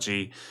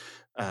 psychology,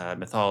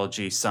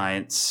 mythology,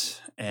 science,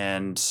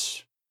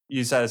 and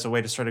use that as a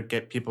way to sort of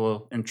get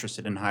people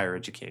interested in higher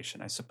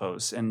education, I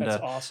suppose. And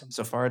that's awesome.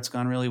 So far, it's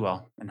gone really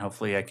well, and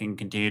hopefully I can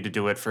continue to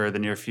do it for the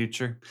near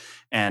future.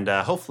 And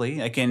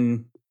hopefully I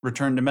can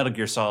return to Metal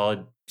Gear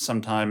Solid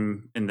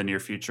sometime in the near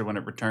future when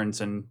it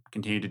returns and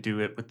continue to do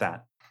it with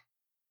that.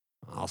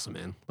 Awesome,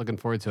 man. Looking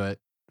forward to it.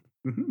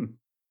 Mm-hmm.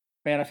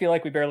 Man, I feel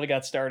like we barely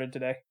got started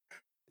today.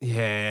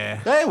 Yeah.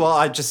 Hey, well,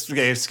 I just gave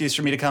an excuse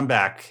for me to come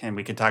back, and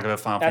we can talk about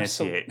Final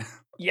Fantasy VIII.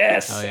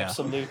 Yes,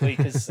 absolutely.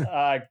 Because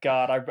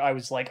God, I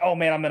was like, oh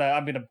man, I'm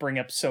gonna bring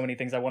up so many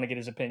things. I want to get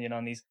his opinion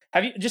on these.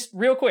 Have you, just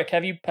real quick,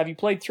 have you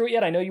played through it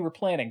yet? I know you were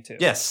planning to.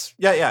 Yes,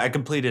 yeah, I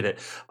completed it.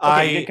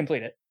 Okay, you did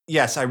complete it.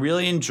 Yes, I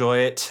really enjoy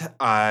it.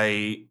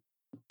 I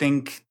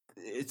think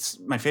it's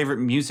my favorite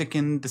music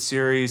in the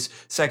series.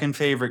 Second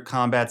favorite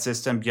combat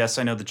system. Yes,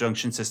 I know the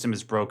junction system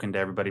is broken to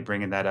everybody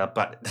bringing that up,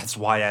 but that's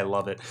why I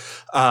love it.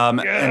 And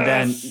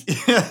then,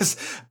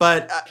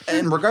 but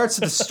in regards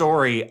to the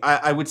story,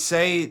 I would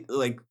say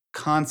like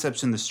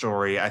concepts in the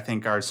story, I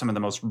think are some of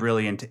the most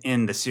brilliant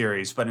in the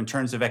series. But in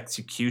terms of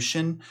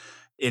execution,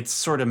 it's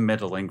sort of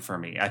middling for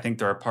me. I think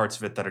there are parts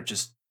of it that are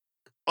just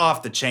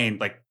off the chain,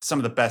 like some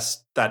of the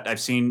best that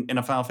I've seen in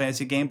a Final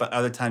Fantasy game, but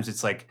other times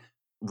it's like,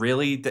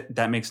 really,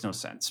 that makes no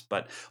sense.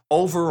 But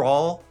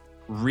overall,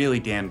 really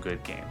damn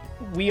good game.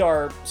 We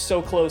are so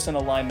close in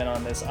alignment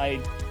on this. I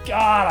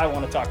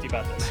want to talk to you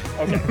about this.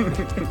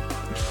 Okay.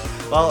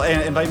 Well,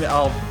 and invite me.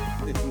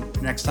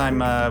 next time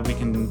we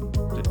can,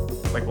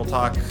 we'll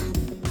talk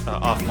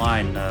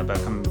offline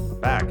about coming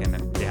back, and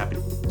I'd be happy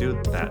to do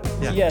that.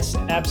 Yeah. Yes,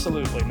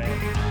 absolutely, man.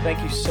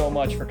 Thank you so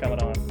much for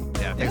coming on.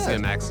 Yeah, thanks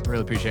again, Max.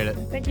 Really appreciate it.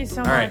 Thank you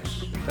so All much. right.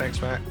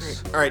 Thanks,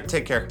 Max. All right,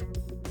 take care.